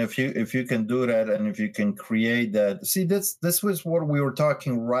 I mean, if you can do that, and if you can create that, see, this was what we were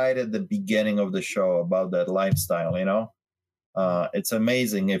talking right at the beginning of the show about that lifestyle. It's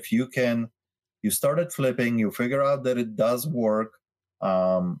amazing if you started flipping, you figure out that it does work,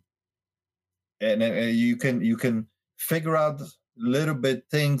 and you can figure out little bit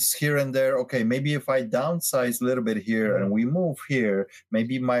things here and there. Okay, maybe if I downsize a little bit here and we move here,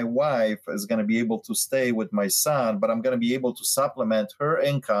 maybe my wife is going to be able to stay with my son, but I'm going to be able to supplement her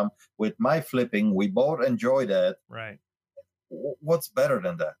income with my flipping. We both enjoy that. Right. What's better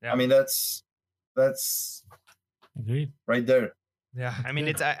than that? Yeah. I mean, that's Agreed. right there. Yeah. I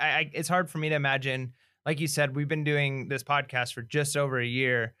mean, it's hard for me to imagine. Like you said, we've been doing this podcast for just over a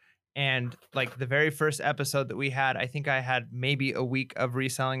year. And like the very first episode that we had, I think I had maybe a week of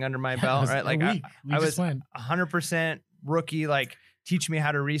reselling under my belt, right? Like I was 100% rookie, like teach me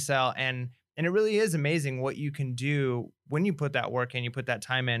how to resell. And it really is amazing what you can do when you put that work in, you put that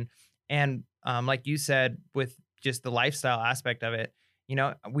time in. And like you said, with just the lifestyle aspect of it,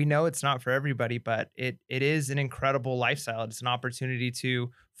 we know it's not for everybody, but it is an incredible lifestyle. It's an opportunity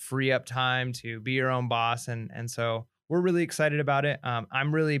to free up time to be your own boss. And so we're really excited about it.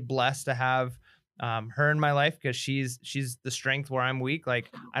 I'm really blessed to have her in my life because she's the strength where I'm weak. Like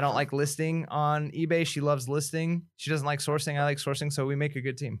I don't like listing on eBay. She loves listing. She doesn't like sourcing. I like sourcing. So we make a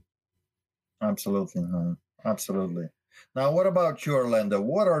good team. Absolutely. Absolutely. Now, what about you, Orlando?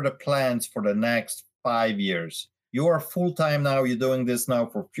 What are the plans for the next 5 years? You are full-time now. You're doing this now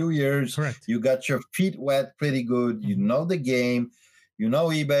for a few years. Correct. You got your feet wet pretty good. You know the game. You know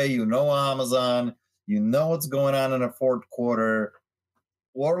eBay. You know Amazon. You know what's going on in the fourth quarter.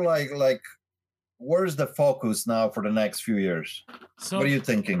 Or like, where's the focus now for the next few years? So, what are you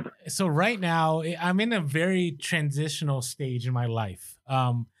thinking? So right now, I'm in a very transitional stage in my life.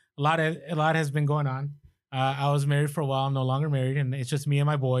 A lot has been going on. I was married for a while. I'm no longer married, and it's just me and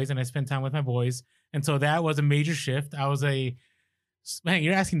my boys, and I spend time with my boys. And so that was a major shift. Man,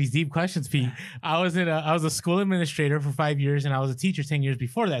 you're asking these deep questions, Pete. I was a school administrator for 5 years, and I was a teacher 10 years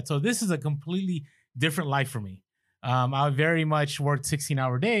before that. So this is a completely different life for me. I very much worked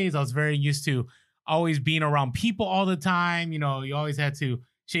 16-hour days. I was very used to always being around people all the time. You always had to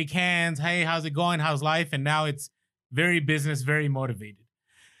shake hands. Hey, how's it going? How's life? And now it's very business, very motivated.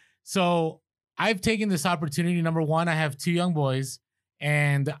 So I've taken this opportunity. Number one, I have 2 young boys,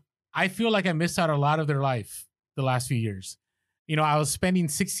 and I feel like I missed out a lot of their life the last few years. I was spending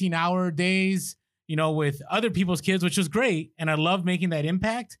 16-hour days, with other people's kids, which was great. And I love making that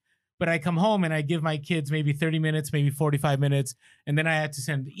impact. But I come home and I give my kids maybe 30 minutes, maybe 45 minutes. And then I had to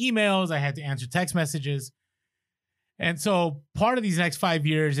send emails. I had to answer text messages. And so part of these next 5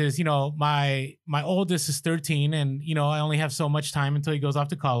 years is, my oldest is 13 and, I only have so much time until he goes off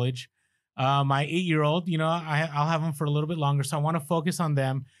to college. My 8-year-old, I'll have him for a little bit longer. So I want to focus on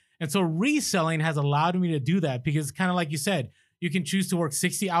them. And so reselling has allowed me to do that because kind of like you said, you can choose to work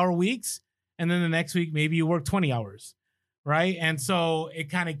 60-hour weeks. And then the next week, maybe you work 20 hours. Right. And so it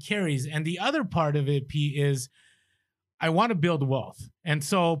kind of carries. And the other part of it, Pete, is I want to build wealth. And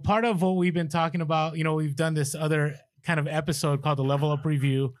so part of what we've been talking about, we've done this other kind of episode called the Level Up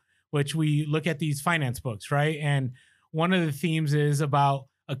Review, which we look at these finance books. Right. And one of the themes is about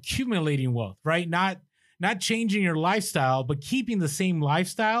accumulating wealth, right? Not changing your lifestyle, but keeping the same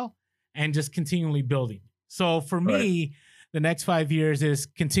lifestyle and just continually building. So for me, the next 5 years is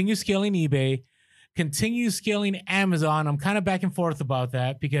continue scaling eBay, continue scaling Amazon. I'm kind of back and forth about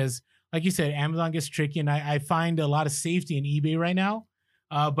that because, like you said, Amazon gets tricky, and I find a lot of safety in eBay right now.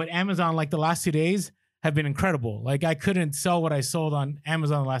 But Amazon, like the last 2 days, have been incredible. Like I couldn't sell what I sold on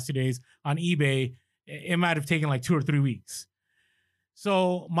Amazon the last 2 days on eBay. It might have taken like 2 or 3 weeks.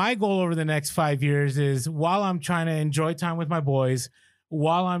 So my goal over the next 5 years is, while I'm trying to enjoy time with my boys,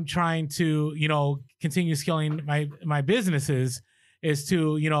 while I'm trying to, continue scaling my businesses, is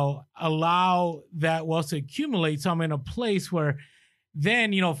to, allow that wealth to accumulate. So I'm in a place where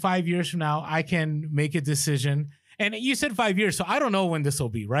then, 5 years from now, I can make a decision. And you said 5 years, so I don't know when this will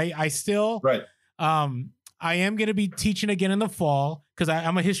be, right? I still, Right. I am going to be teaching again in the fall because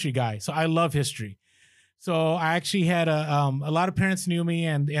I'm a history guy. So I love history. So I actually had a lot of parents knew me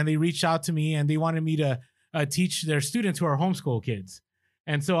and they reached out to me and they wanted me to teach their students who are homeschool kids.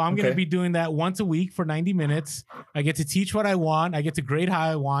 And so I'm going to be doing that once a week for 90 minutes. I get to teach what I want. I get to grade how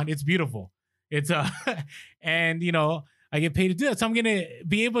I want. It's beautiful. It's and I get paid to do that. So I'm going to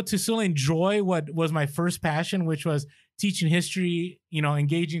be able to still enjoy what was my first passion, which was teaching history,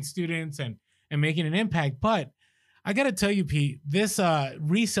 engaging students and making an impact. But I got to tell you, Pete, this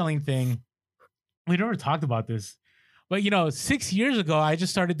reselling thing, we never talked about this, but 6 years ago, I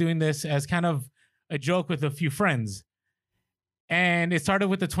just started doing this as kind of a joke with a few friends. And it started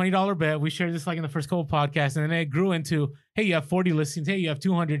with the $20 bet. We shared this like in the first couple podcasts, and then it grew into, hey, you have 40 listings. Hey, you have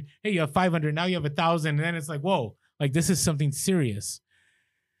 200. Hey, you have 500. Now you have 1,000. And then it's like, whoa, like this is something serious.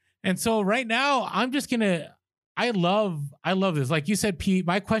 And so right now, I'm just gonna. I love this. Like you said, Pete,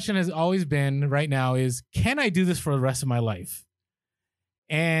 my question has always been right now is, can I do this for the rest of my life?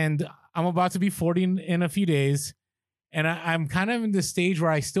 And I'm about to be 40 in a few days. And I'm kind of in this stage where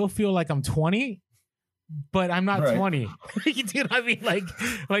I still feel like I'm 20, but I'm not 20. You know what I mean? Like,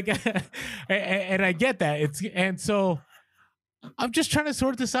 and I get that. And so I'm just trying to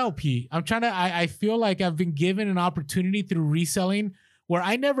sort this out, Pete. I feel like I've been given an opportunity through reselling where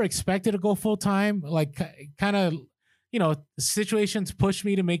I never expected to go full time. Like kind of, situations pushed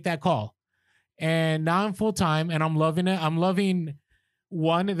me to make that call. And now I'm full time and I'm loving it. I'm loving,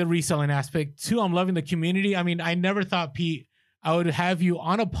 one, the reselling aspect. Two, I'm loving the community. I mean, I never thought, Pete, I would have you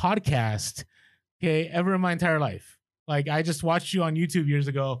on a podcast, ever in my entire life. Like I just watched you on YouTube years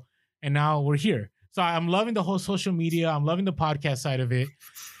ago and now we're here. So I'm loving the whole social media. I'm loving the podcast side of it.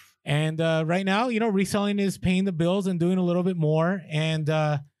 And right now, reselling is paying the bills and doing a little bit more. And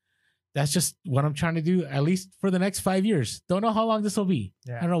that's just what I'm trying to do, at least for the next 5 years. Don't know how long this will be.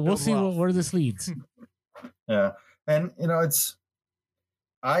 Yeah, I don't know. We'll see where this leads. Yeah. And,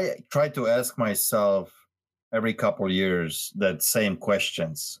 I try to ask myself every couple of years that same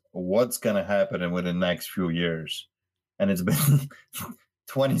questions. What's going to happen within the next few years? And it's been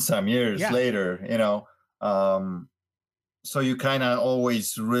 20 some years later, so you kind of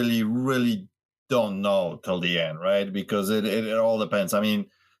always really, really don't know till the end, right? Because it all depends. I mean,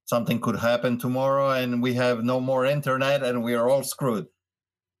 something could happen tomorrow and we have no more internet and we are all screwed,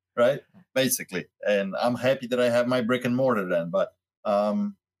 right? Basically. And I'm happy that I have my brick and mortar then. But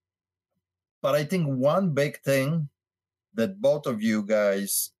I think one big thing that both of you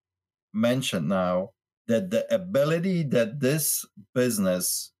guys mentioned now, that the ability that this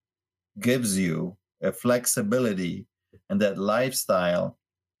business gives you, a flexibility and that lifestyle,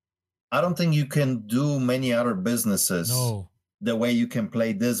 I don't think you can do many other businesses the way you can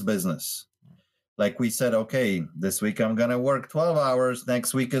play this business. Like we said, okay, this week I'm going to work 12 hours.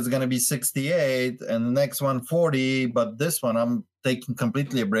 Next week is going to be 68 and the next one 40. But this one I'm taking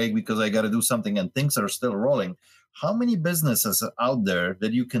completely a break because I got to do something and things are still rolling. How many businesses are out there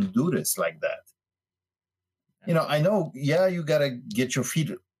that you can do this like that? I know, you got to get your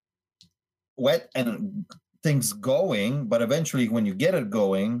feet wet and things going, but eventually when you get it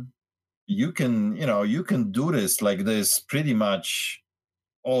going, you can do this like this pretty much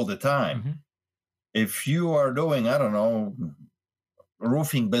all the time. Mm-hmm. If you are doing, I don't know,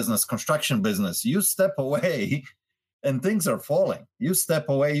 roofing business, construction business, you step away and things are falling. You step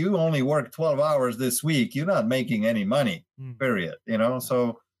away, you only work 12 hours this week, you're not making any money, period.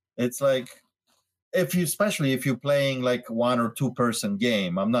 So it's like, especially if you're playing like 1 or 2 person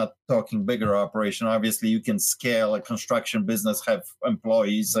game, I'm not talking bigger operation. Obviously you can scale a construction business, have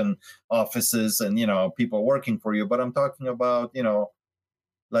employees and offices and, people working for you. But I'm talking about,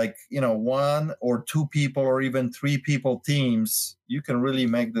 1 or 2 people or even 3 people teams, you can really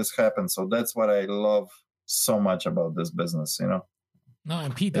make this happen. So that's what I love so much about this business, No,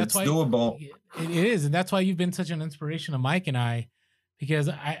 and Pete, that's why doable. It is. And that's why you've been such an inspiration to Mike and I, because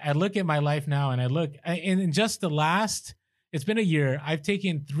I look at my life now and in just it's been a year, I've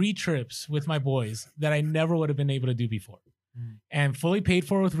taken 3 trips with my boys that I never would have been able to do before and fully paid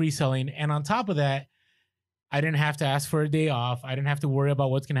for with reselling. And on top of that, I didn't have to ask for a day off. I didn't have to worry about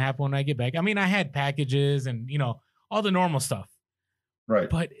what's going to happen when I get back. I mean, I had packages and, all the normal stuff. Right.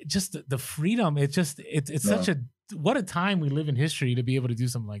 But just the freedom, it's such what a time we live in history to be able to do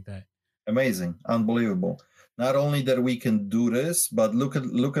something like that. Amazing. Unbelievable. not only that we can do this, but look at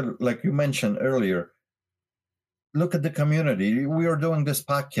like you mentioned earlier. Look at the community. We are doing this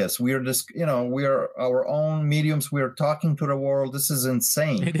podcast. We are just, we are our own mediums. We are talking to the world. This is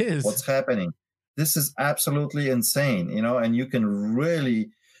insane. It is. What's happening. This is absolutely insane, and you can really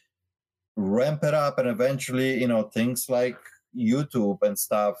ramp it up, and eventually, things like YouTube and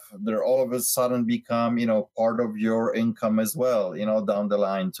stuff, they're all of a sudden become, part of your income as well, down the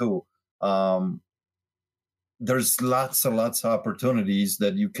line too. There's lots and lots of opportunities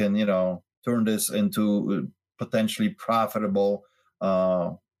that you can, turn this into potentially profitable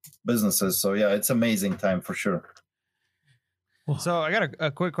businesses. So yeah, it's amazing time for sure. So I got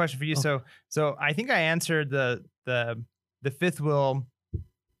a quick question for you. So I think I answered the fifth wheel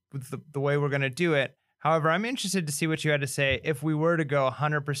with the way we're going to do it. However, I'm interested to see what you had to say if we were to go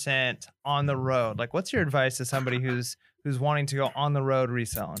 100% on the road. Like, what's your advice to somebody who's wanting to go on the road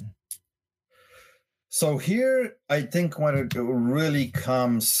reselling? So here, I think when it really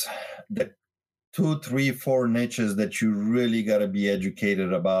comes, the 2, 3, 4 niches that you really got to be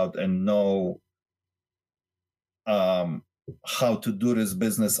educated about and know how to do this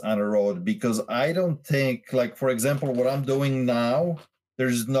business on the road. Because I don't think, like, for example, what I'm doing now,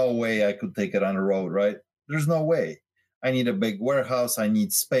 there's no way I could take it on the road, right? There's no way. I need a big warehouse. I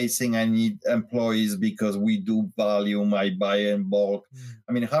need spacing. I need employees because we do volume. I buy in bulk.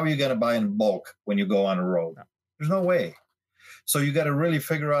 I mean, how are you going to buy in bulk when you go on the road? There's no way. So you got to really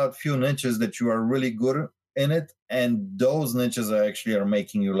figure out a few niches that you are really good in it. And those niches are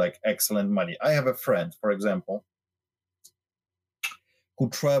making you like excellent money. I have a friend, for example, who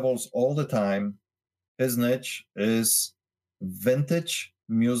travels all the time. His niche is vintage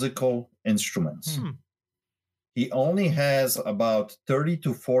musical instruments. He only has about 30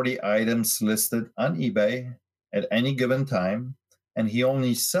 to 40 items listed on eBay at any given time, and he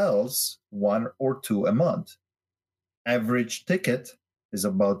only sells 1 or 2 a month. Average ticket is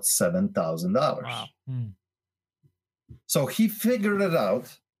about $7,000. Wow. So he figured it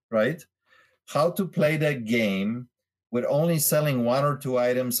out, right? How to play that game with only selling 1 or 2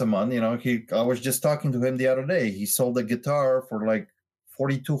 items a month. I was just talking to him the other day. He sold a guitar for like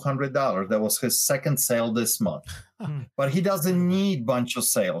 $4,200. That was his second sale this month. But he doesn't need a bunch of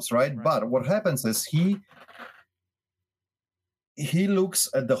sales, right? But what happens is he looks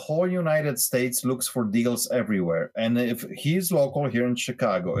at the whole United States, looks for deals everywhere. And if he's local here in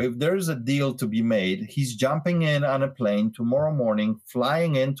Chicago, if there's a deal to be made, he's jumping in on a plane tomorrow morning,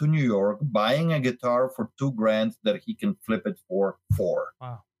 flying into New York, buying a guitar for $2,000 that he can flip it for $4,000.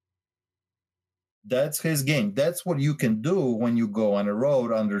 Wow. That's his game. That's what you can do when you go on a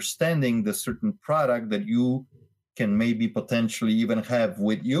road, understanding the certain product that you can maybe potentially even have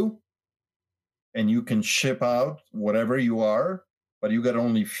with you. And you can ship out whatever you are, but you got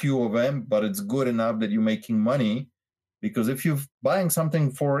only few of them, but it's good enough that you're making money. Because if you're buying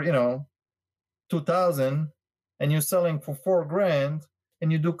something for, $2,000 and you're selling for $4,000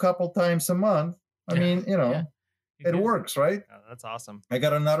 and you do a couple times a month, I mean, it works, right? Oh, that's awesome. I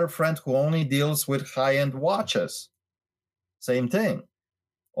got another friend who only deals with high-end watches. Same thing.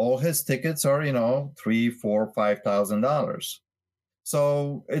 All his tickets are, $3,000, $4,000, $5,000.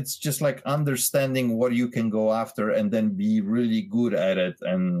 So it's just like understanding what you can go after and then be really good at it,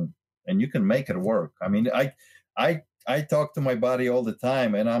 and you can make it work. I mean, I talk to my buddy all the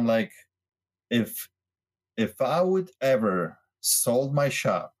time, and I'm like, if I would ever sold my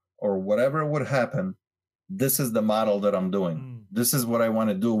shop or whatever would happen, this is the model that I'm doing. This is what I want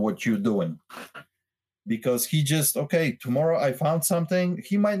to do, what you're doing. Because he just, okay, tomorrow I found something.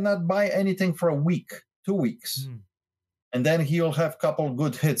 He might not buy anything for a week, 2 weeks. And then he'll have a couple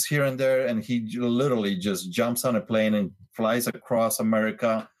good hits here and there, and he literally just jumps on a plane and flies across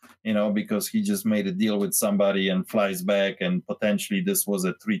America, because he just made a deal with somebody and flies back, and potentially this was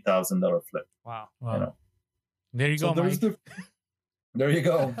a $3,000 flip. Wow. There you go, Mike. There you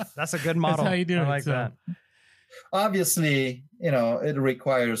go. That's a good model. That's how you do I it. like that. Obviously, it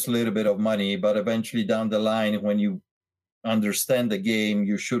requires a little bit of money, but eventually down the line, when you understand the game,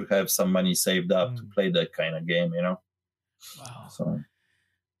 you should have some money saved up to play that kind of game, Wow. So,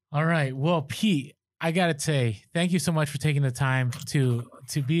 all right. Well, Pete, I gotta say, thank you so much for taking the time to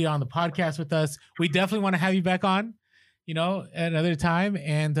be on the podcast with us. We definitely want to have you back on, another time.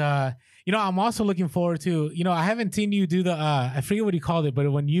 And I'm also looking forward to, I haven't seen you do the I forget what you called it,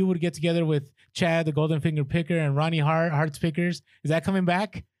 but when you would get together with Chad, the Golden Finger Picker, and Ronnie Hart, Hearts Pickers, is that coming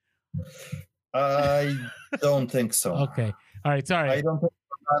back? I don't think so. Okay. All right. Sorry. I don't think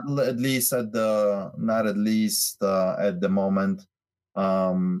not at least at the moment.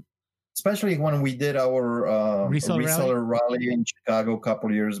 Especially when we did our reseller rally in Chicago a couple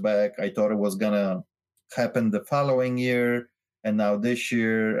years back, I thought it was gonna happened the following year and now this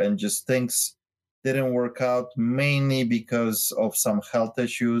year, and just things didn't work out mainly because of some health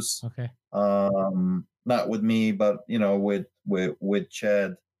issues. Okay. Not with me, but with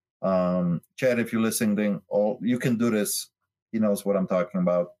Chad. Chad, if you're listening, you can do this. He knows what I'm talking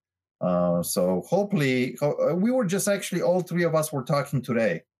about. So hopefully, we were just actually all three of us were talking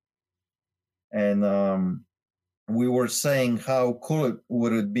today, and we were saying how cool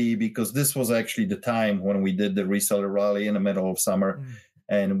would it be, because this was actually the time when we did the reseller rally in the middle of summer,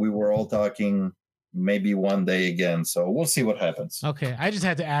 and we were all talking maybe one day again. So we'll see what happens. Okay. I just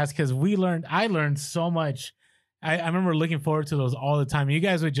had to ask because I learned so much. I remember looking forward to those all the time. You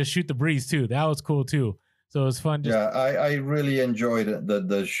guys would just shoot the breeze too. That was cool too. So it was fun. Yeah, I really enjoyed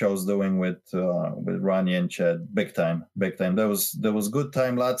the shows doing with Ronnie and Chad. Big time. There was good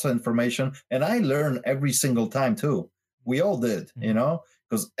time, lots of information, and I learned every single time too. We all did,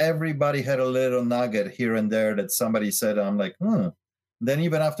 because everybody had a little nugget here and there that somebody said. I'm like, Then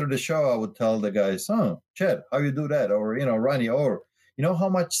even after the show, I would tell the guys, Chad, how you do that? Or Ronnie, or how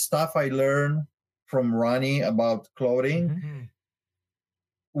much stuff I learned from Ronnie about clothing,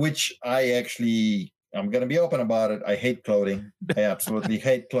 which I'm going to be open about it. I hate clothing. I absolutely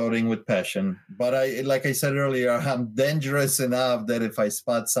hate clothing with passion. But like I said earlier, I'm dangerous enough that if I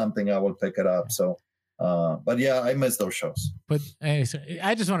spot something, I will pick it up. So, but yeah, I miss those shows. But so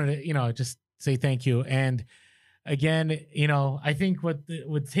I just wanted to, just say thank you. And again, I think what the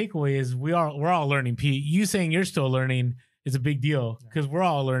takeaway is we're all learning. Pete, you saying you're still learning is a big deal because we're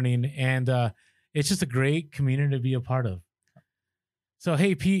all learning, and it's just a great community to be a part of. So,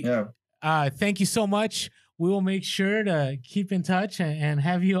 hey, Pete. Yeah. Thank you so much. We will make sure to keep in touch and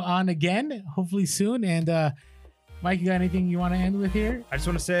have you on again, hopefully soon. And Mike, you got anything you want to end with here? I just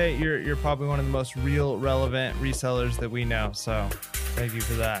want to say you're probably one of the most relevant resellers that we know. So thank you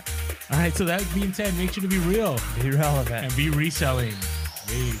for that. All right. So that being said, make sure to be real, be relevant, and be reselling.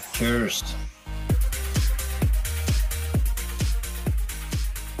 Hey. Cheers.